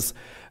added this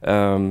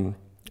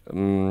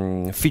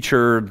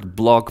featured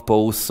blog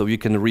posts so you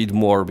can read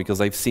more,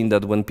 because I've seen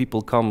that when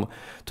people come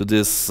to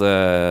this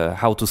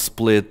how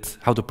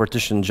to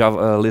partition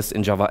Java list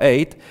in Java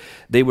 8,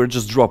 they were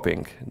just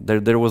dropping.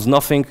 There was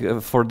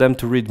nothing for them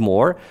to read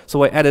more.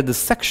 So I added a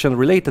section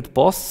related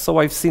posts. So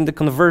I've seen the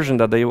conversion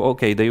that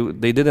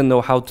they didn't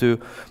know how to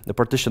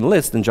partition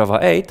list in Java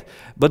 8,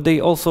 but they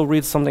also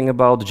read something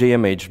about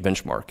JMH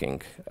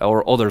benchmarking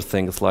or other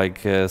things like,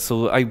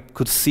 so I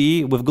could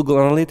see with Google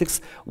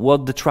Analytics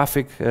what the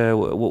traffic,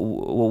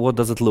 what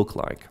does it look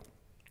like.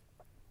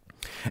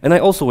 And I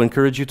also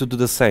encourage you to do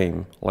the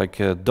same. Like,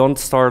 don't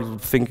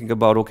start thinking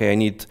about, okay, I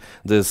need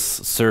this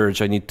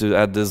search, I need to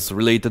add this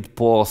related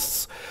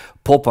posts,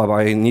 pop-up,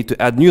 I need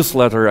to add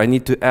newsletter, I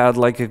need to add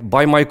like a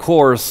buy my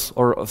course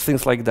or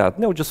things like that.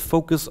 No, just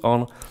focus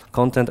on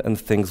content and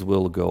things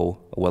will go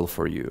well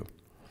for you.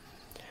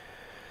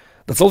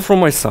 That's all from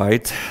my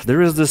side.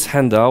 There is this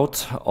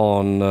handout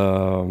on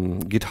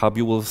GitHub.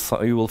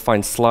 You will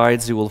find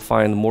slides, you will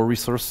find more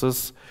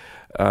resources.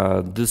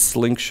 This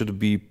link should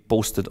be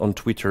posted on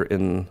Twitter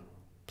in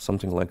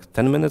something like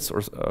 10 minutes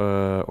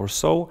or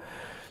so.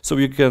 So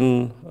you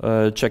can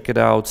check it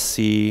out,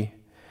 see.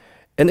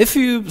 And if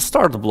you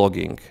start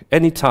blogging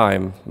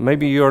anytime,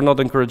 maybe you're not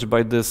encouraged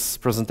by this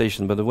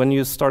presentation, but when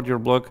you start your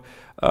blog,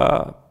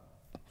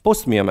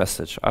 post me a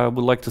message. I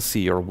would like to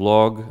see your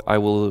blog. I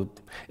will,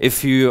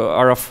 if you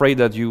are afraid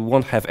that you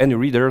won't have any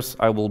readers,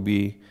 I will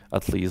be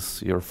at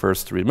least your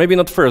first reader. Maybe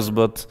not first,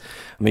 but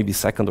maybe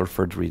second or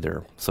third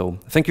reader. So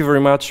thank you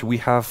very much. We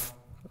have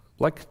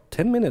like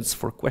 10 minutes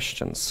for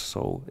questions.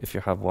 So if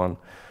you have one,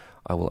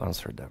 I will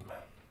answer them.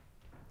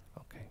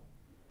 Okay.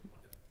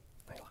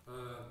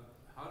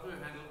 How do you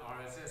handle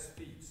RSS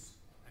feeds?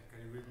 And can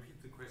you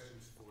repeat the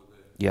questions for the...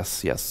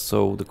 Yes, yes.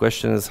 So the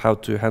question is how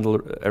to handle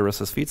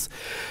RSS feeds.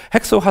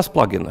 Hexo has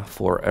plugin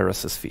for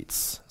RSS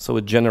feeds. So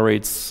it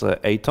generates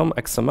Atom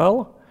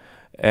XML.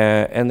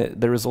 And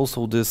there is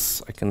also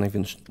this, I can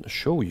even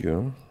show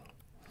you,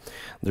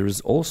 there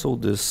is also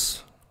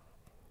this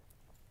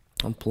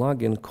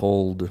plugin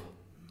called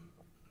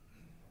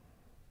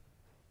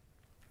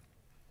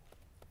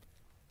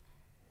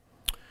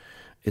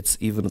it's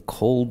even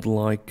called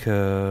like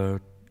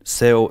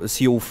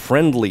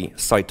SEO-friendly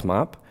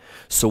sitemap.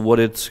 So what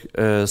it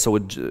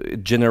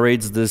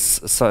generates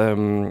this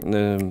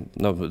no,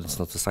 it's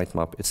not a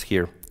sitemap, it's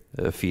here,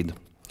 feed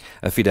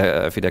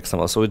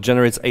XML. So it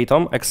generates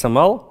Atom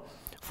XML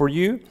for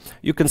you.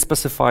 You can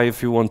specify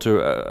if you want to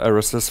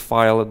RSS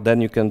file,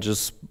 then you can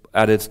just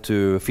add it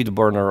to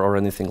FeedBurner or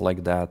anything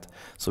like that,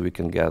 so we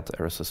can get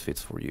RSS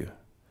feeds for you.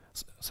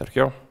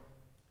 Sergio?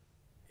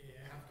 I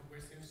have two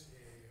questions.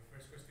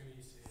 First question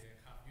is,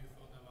 have you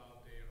thought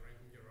about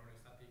writing your own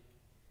static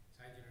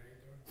site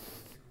generator? The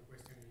second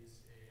question is,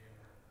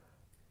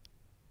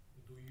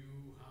 do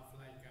you have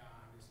like a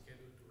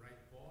schedule to write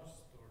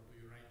posts, or do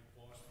you write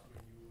posts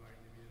when you are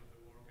in the middle of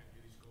the work and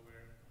you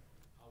discover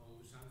how to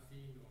do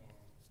something, or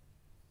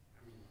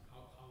I mean,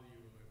 how do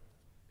you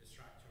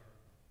structure?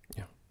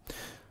 Yeah.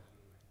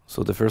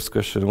 So the first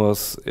question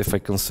was if I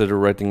consider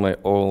writing my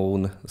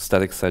own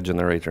static site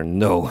generator.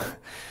 No,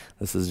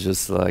 this is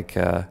just like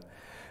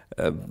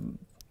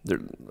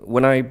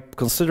when I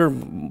consider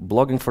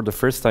blogging for the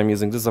first time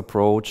using this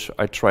approach,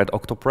 I tried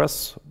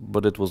Octopress,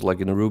 but it was like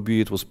in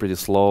Ruby, it was pretty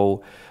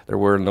slow. There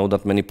were not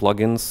that many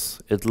plugins.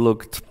 It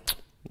looked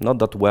not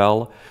that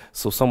well.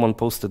 So someone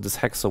posted this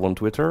Hexo on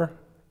Twitter,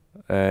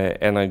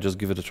 and I just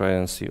give it a try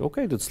and see,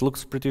 okay, this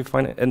looks pretty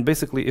fine. And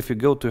basically, if you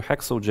go to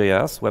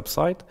Hexo.js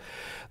website,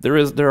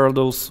 there are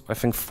those, I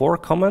think, 4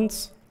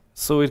 comments.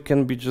 So it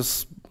can be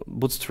just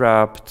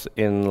bootstrapped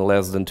in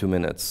less than 2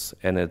 minutes,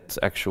 and it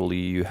actually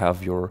you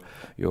have your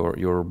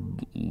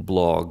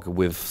blog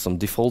with some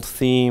default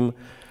theme,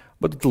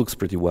 but it looks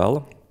pretty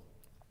well.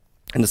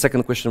 And the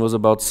second question was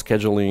about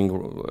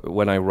scheduling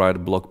when I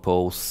write blog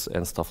posts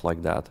and stuff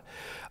like that.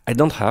 I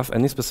don't have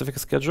any specific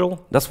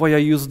schedule. That's why I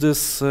use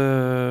this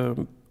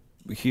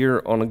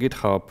here on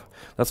GitHub.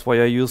 That's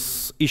why I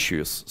use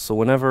issues. So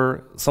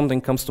whenever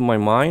something comes to my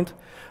mind,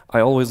 I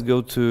always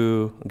go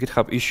to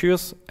GitHub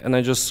issues and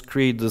I just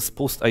create this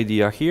post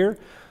idea here,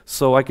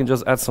 so I can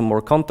just add some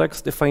more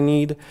context if I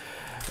need.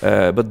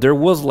 But there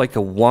was like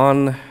a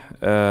one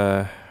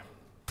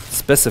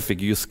specific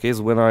use case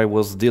when I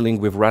was dealing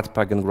with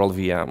Ratpack and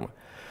GraalVM.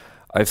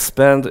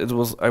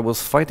 I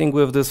was fighting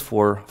with this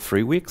for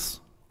 3 weeks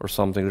or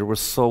something. There were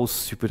so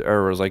stupid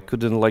errors. I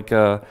couldn't like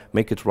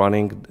make it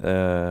running.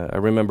 I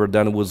remember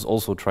Dan was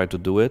also tried to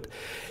do it.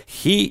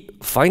 He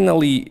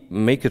finally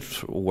make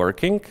it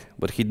working,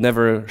 but he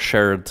never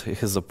shared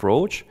his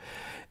approach.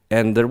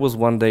 And there was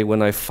one day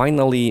when I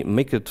finally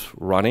make it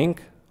running.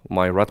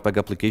 My Ratpack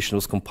application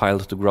was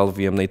compiled to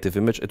GraalVM native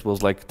image. It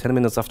was like 10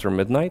 minutes after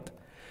midnight.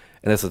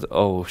 And I said,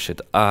 oh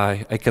shit,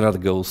 I cannot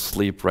go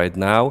sleep right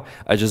now.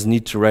 I just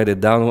need to write it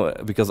down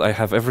because I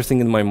have everything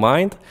in my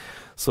mind.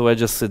 So I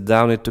just sit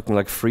down. It took me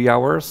like 3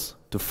 hours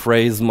to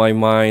phrase my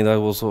mind.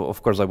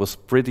 Of course, I was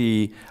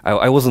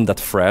I wasn't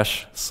that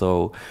fresh,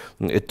 so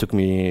it took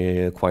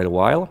me quite a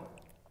while.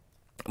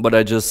 But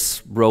I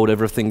just wrote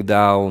everything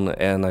down,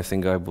 and I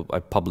think I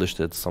published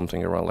it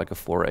something around like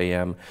 4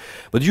 a.m.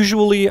 But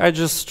usually I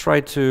just try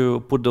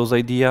to put those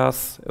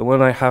ideas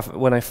when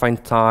I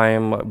find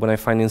time, when I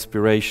find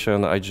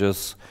inspiration. I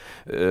just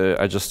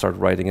start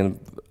writing. And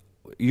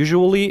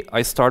usually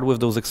I start with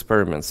those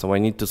experiments. So I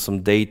need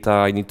some data,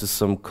 I need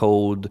some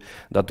code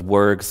that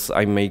works.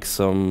 I make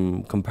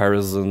some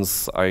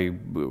comparisons. I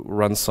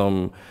run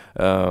some,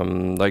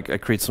 I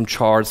create some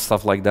charts,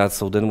 stuff like that.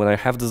 So then when I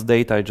have this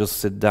data, I just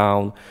sit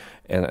down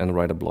and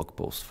write a blog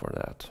post for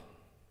that.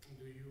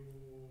 Do you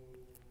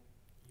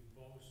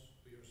impose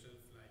to yourself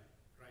like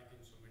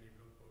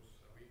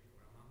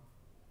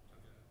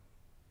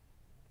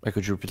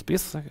Could you repeat,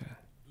 please? Do you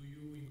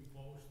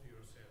impose to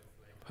yourself,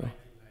 like Oh.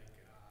 writing like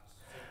a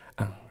set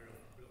number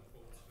of blog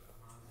posts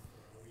a month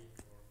or a week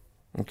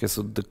or? Okay,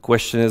 so the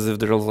question is if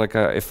there's like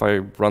if I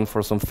run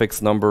for some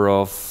fixed number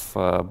of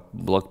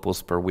blog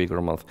posts per week or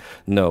a month.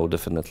 No,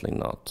 definitely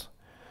not.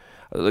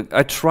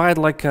 I tried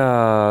like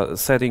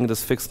setting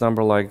this fixed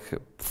number like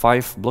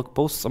 5 blog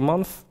posts a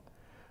month,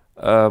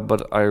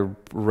 but I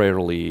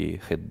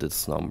rarely hit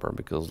this number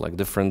because like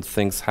different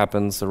things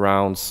happens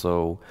around.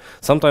 So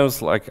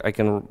sometimes like I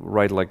can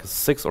write like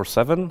 6 or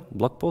 7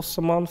 blog posts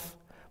a month,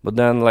 but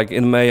then like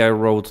in May I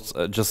wrote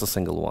just a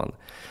single one.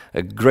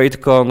 A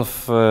Great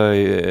Conf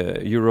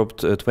Europe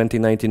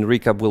 2019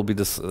 recap will be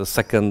the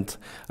second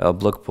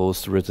blog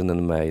post written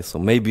in May. So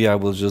maybe I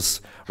will just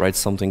write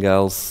something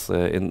else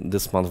in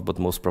this month, but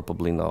most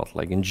probably not.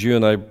 Like in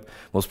June, I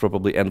most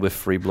probably end with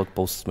 3 blog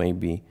posts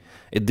maybe.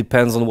 It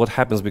depends on what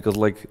happens because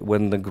like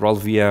when the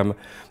GraalVM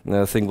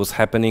thing was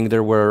happening,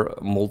 there were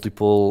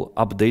multiple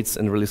updates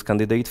in release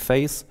candidate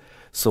phase.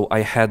 So I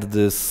had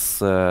this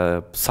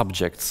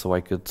subject, so I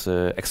could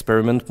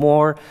experiment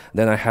more.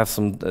 Then I had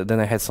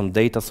some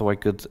data, so I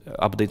could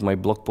update my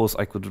blog post.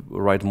 I could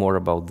write more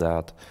about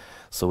that.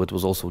 So it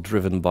was also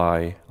driven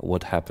by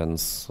what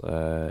happens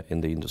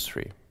in the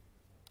industry.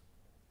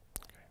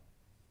 Okay.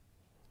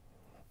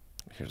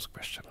 Here's a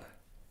question. I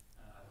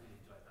really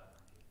enjoyed that.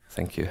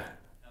 Thank you. Have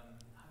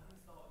you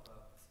thought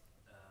about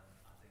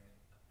adding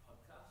a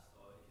podcast,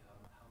 or if you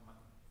haven't, how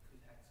could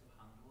Hexo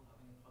handle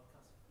having a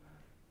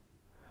podcast?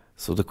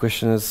 So the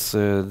question is,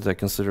 did I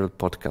consider a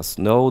podcast?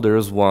 No, there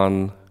is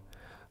one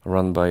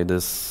run by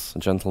this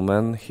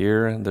gentleman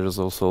here. There is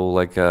also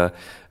like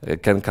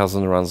Ken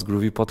Cousin runs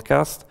Groovy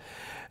podcast.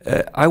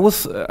 I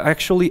was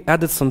actually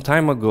added some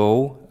time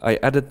ago, I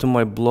added to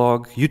my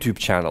blog YouTube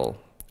channel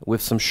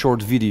with some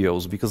short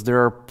videos because there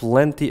are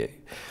plenty.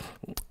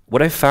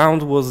 What I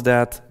found was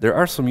that there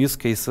are some use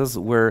cases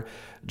where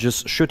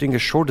just shooting a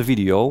short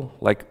video,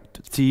 like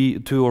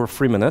 2 or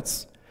 3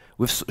 minutes,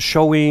 with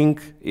showing,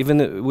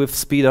 even with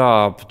speed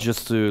up,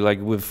 just to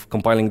like with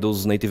compiling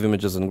those native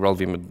images in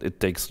GraalVM, it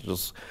takes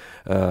just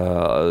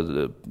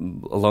a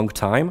long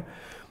time.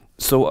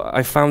 So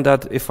I found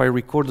that if I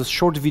record a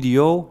short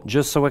video,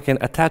 just so I can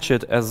attach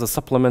it as a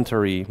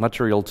supplementary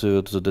material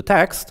to the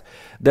text,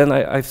 then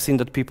I've seen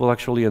that people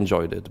actually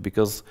enjoyed it.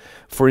 Because,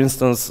 for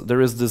instance,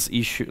 there is this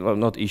issue,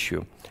 not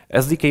issue.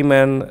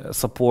 SDKman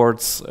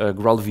supports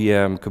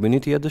GraalVM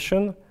Community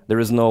Edition. There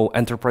is no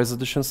Enterprise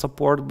Edition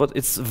support, but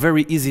it's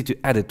very easy to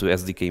add it to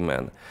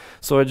SDKman.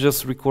 So I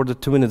just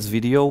recorded 2 minutes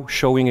video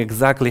showing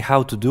exactly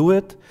how to do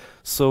it.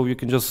 So you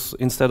can just,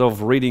 instead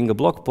of reading a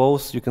blog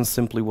post, you can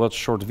simply watch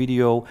short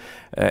video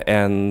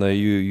and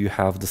you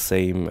have the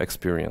same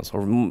experience.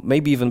 Or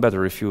maybe even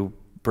better, if you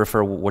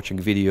prefer watching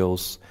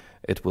videos,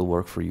 it will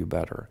work for you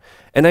better.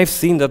 And I've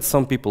seen that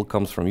some people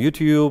comes from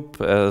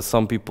YouTube,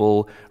 some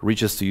people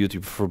reaches to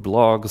YouTube for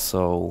blogs,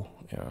 so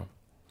yeah.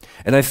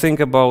 And I think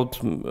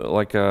about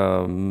like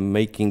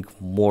making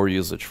more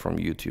usage from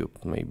YouTube,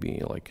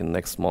 maybe like in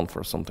next month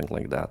or something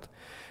like that,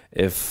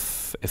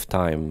 if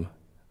time.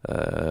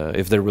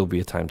 If there will be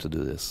a time to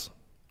do this.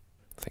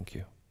 Thank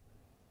you.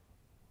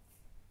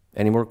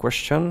 Any more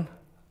question?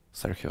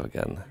 Sergio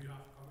again. Do you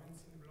have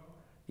comments in the blog?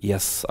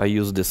 Yes, I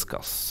use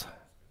Discuss.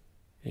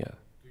 Yeah.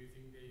 Do you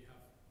think they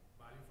have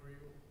value for you?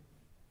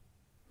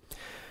 Do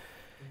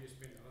you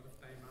spend a lot of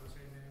time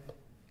answering them?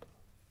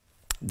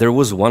 There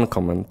was one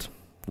comment,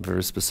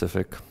 very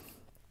specific,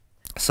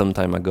 some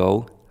time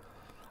ago.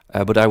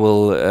 But I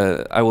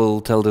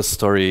will tell this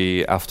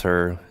story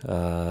after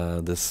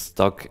this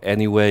talk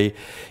anyway.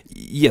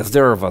 Yes, they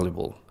are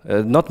valuable.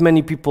 Not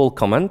many people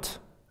comment.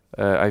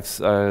 This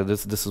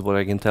is what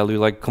I can tell you.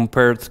 Like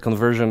compared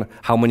conversion,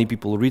 how many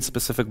people read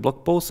specific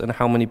blog posts and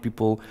how many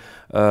people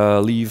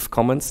leave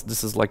comments.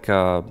 This is like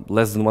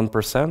less than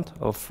 1%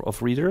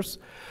 of readers.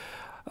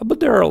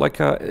 But there are like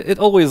it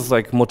always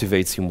like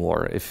motivates you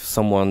more if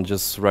someone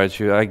just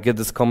writes you. I get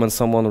this comment.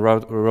 Someone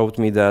wrote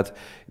me that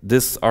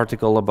this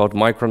article about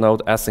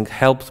Micronaut async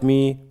helped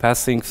me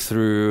passing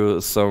through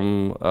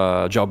some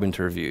job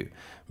interview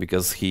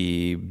because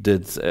he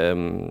did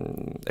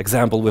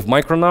example with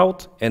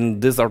Micronaut, and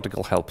this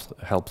article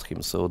helped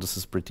him. So this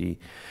is pretty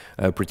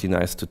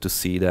nice to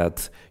see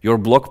that your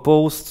blog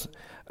post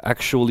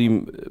actually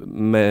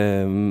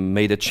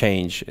made a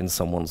change in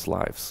someone's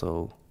life.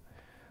 So.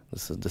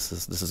 This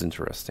is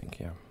interesting,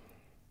 yeah.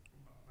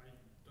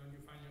 Don't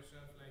you find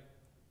yourself like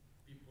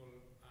people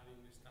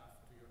adding stuff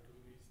to your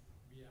to-do list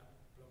via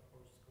blog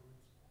posts,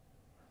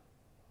 comments?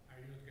 Are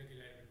you not getting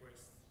like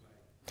requests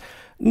like?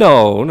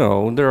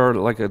 No. There are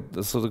like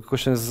so the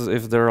question is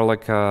if there are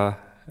like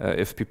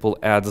if people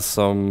add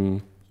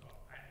some. So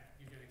I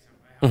give you an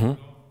example. I have a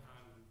blog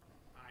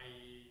and I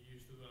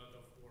used to do a lot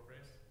of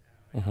WordPress. I have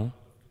a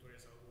lot of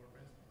tutorials about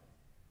WordPress.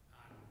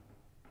 And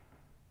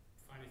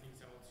funny things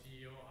about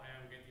CEO,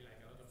 I am getting like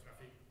a lot of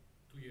traffic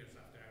 2 years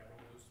after I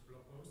wrote those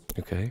blog posts.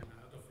 Okay. And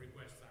a lot of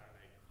requests are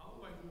like, how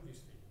do I do this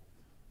thing?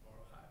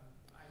 Or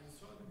I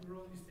saw that you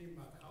wrote this thing,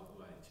 but how do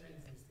I change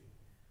this thing?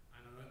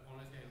 And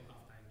honestly, I don't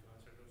have time to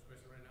answer those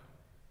questions right now.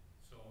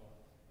 So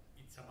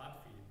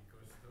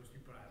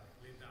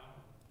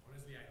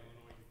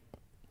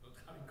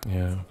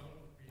Yeah.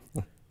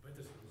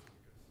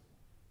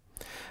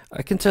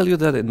 I can tell you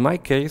that in my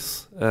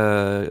case,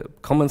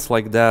 comments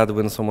like that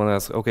when someone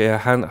asks, okay,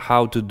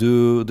 how to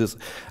do this,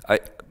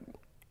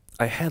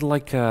 I had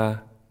like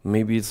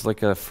maybe it's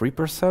like a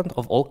 3%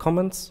 of all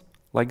comments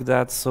like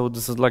that. So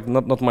this is like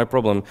not my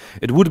problem.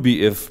 It would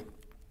be if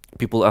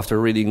people after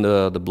reading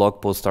the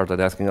blog post started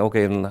asking,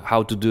 okay, and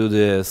how to do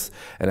this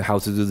and how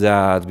to do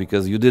that,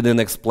 because you didn't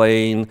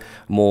explain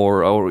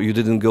more or you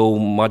didn't go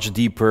much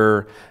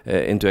deeper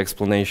into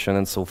explanation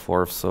and so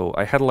forth. So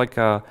I had like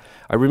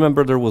I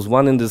remember there was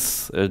one in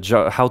this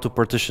how to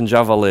partition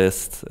Java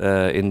list,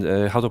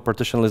 in how to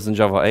partition list in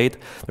Java 8.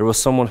 There was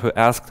someone who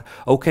asked,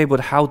 okay,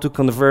 but how to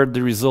convert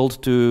the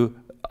result to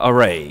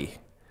array?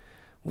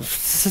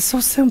 This is so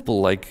simple,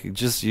 like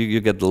just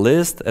you get the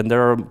list, and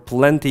there are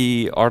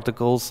plenty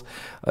articles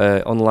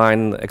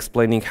online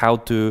explaining how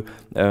to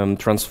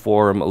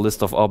transform a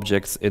list of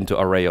objects into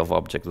array of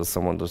objects.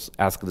 Someone just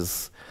asked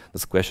this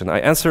question. I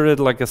answered it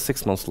like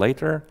 6 months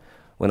later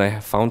when I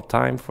found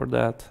time for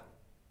that.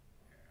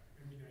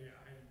 I mean, I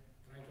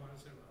try to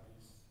answer what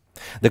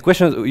is The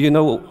question, you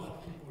know. how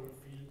people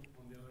feel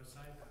on the other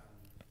side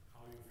and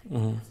how you feel.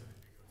 Mhm.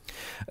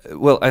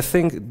 Well, I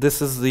think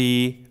this is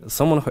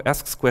someone who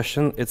asks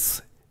question,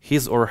 it's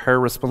his or her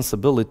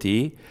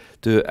responsibility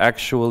to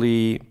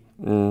actually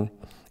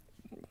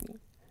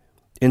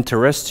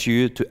interest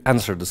you to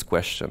answer this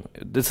question.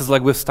 This is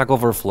like with Stack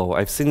Overflow.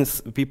 I've seen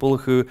people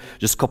who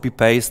just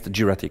copy-paste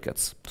Jira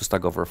tickets to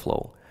Stack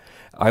Overflow.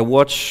 I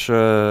watch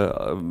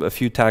a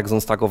few tags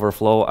on Stack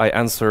Overflow. I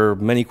answer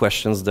many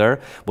questions there.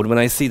 But when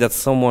I see that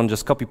someone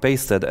just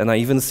copy-pasted, and I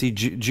even see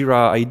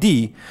Jira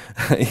ID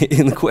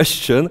in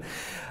question,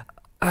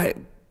 I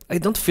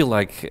don't feel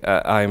like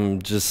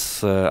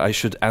I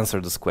should answer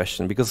this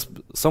question, because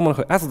someone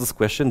who asked this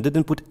question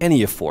didn't put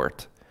any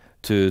effort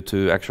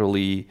to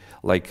actually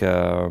like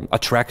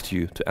attract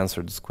you to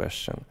answer this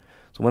question.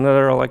 So when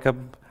they're like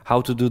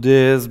how to do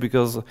this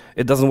because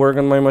it doesn't work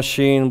on my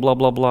machine, blah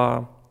blah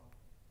blah,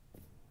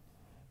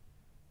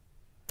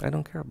 I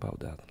don't care about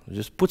that.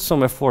 Just put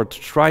some effort,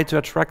 try to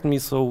attract me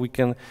so we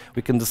can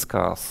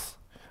discuss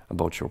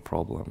about your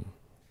problem.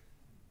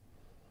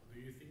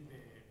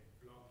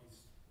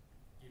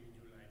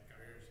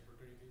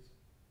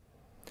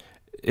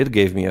 It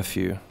gave me a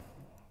few.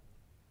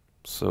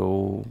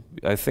 So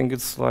I think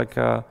it's like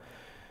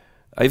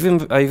I've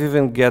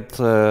even get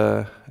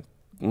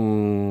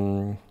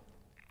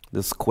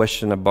this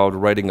question about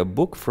writing a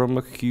book from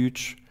a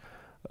huge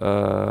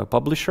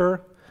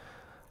publisher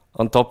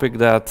on topic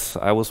that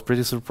I was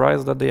pretty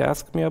surprised that they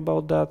asked me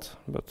about that.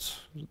 But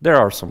there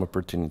are some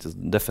opportunities,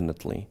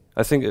 definitely.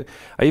 I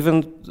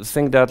even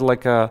think that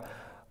like a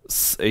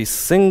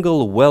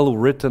single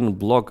well-written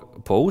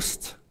blog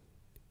post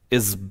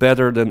is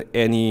better than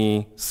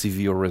any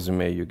CV or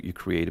resume you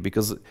create,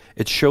 because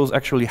it shows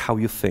actually how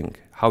you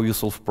think, how you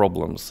solve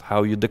problems,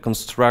 how you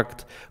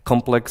deconstruct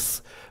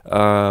complex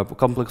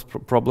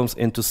problems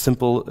into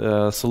simple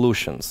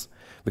solutions.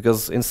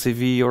 Because in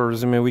CV or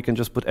resume we can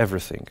just put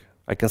everything.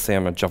 I can say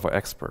I'm a Java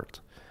expert.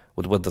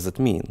 What does it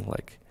mean?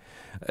 Like,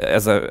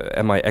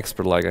 am I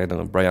expert like, I don't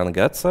know, Brian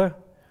Getze?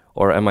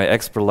 Or am I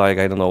expert like,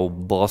 I don't know,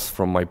 boss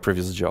from my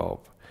previous job?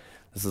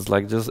 This is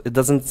like just, it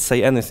doesn't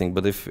say anything,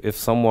 but if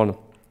someone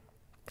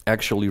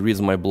actually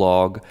reads my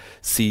blog,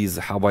 sees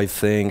how I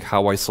think,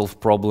 how I solve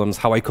problems,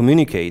 how I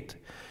communicate,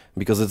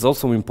 because it's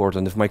also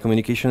important if my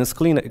communication is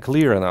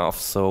clear enough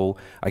so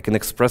I can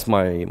express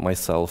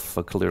myself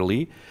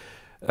clearly,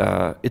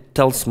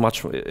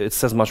 it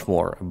says much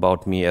more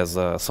about me as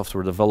a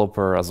software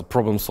developer, as a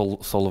problem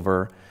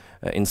solver,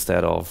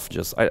 instead of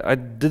just, I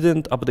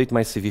didn't update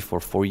my CV for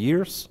 4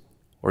 years,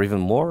 or even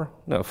more,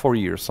 no, 4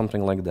 years,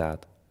 something like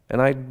that,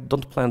 and I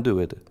don't plan to do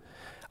it.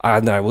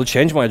 And I will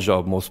change my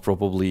job most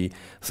probably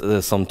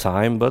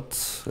sometime,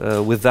 but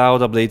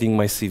without updating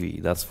my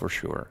CV, that's for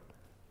sure.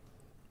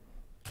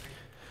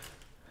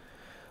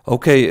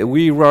 Okay,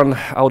 we run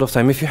out of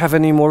time. If you have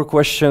any more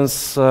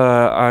questions,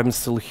 I'm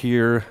still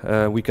here.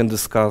 We can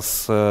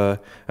discuss,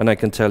 and I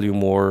can tell you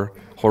more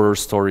horror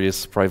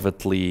stories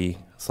privately,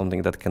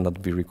 something that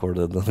cannot be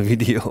recorded on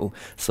video.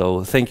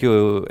 So thank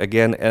you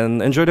again,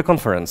 and enjoy the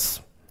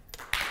conference.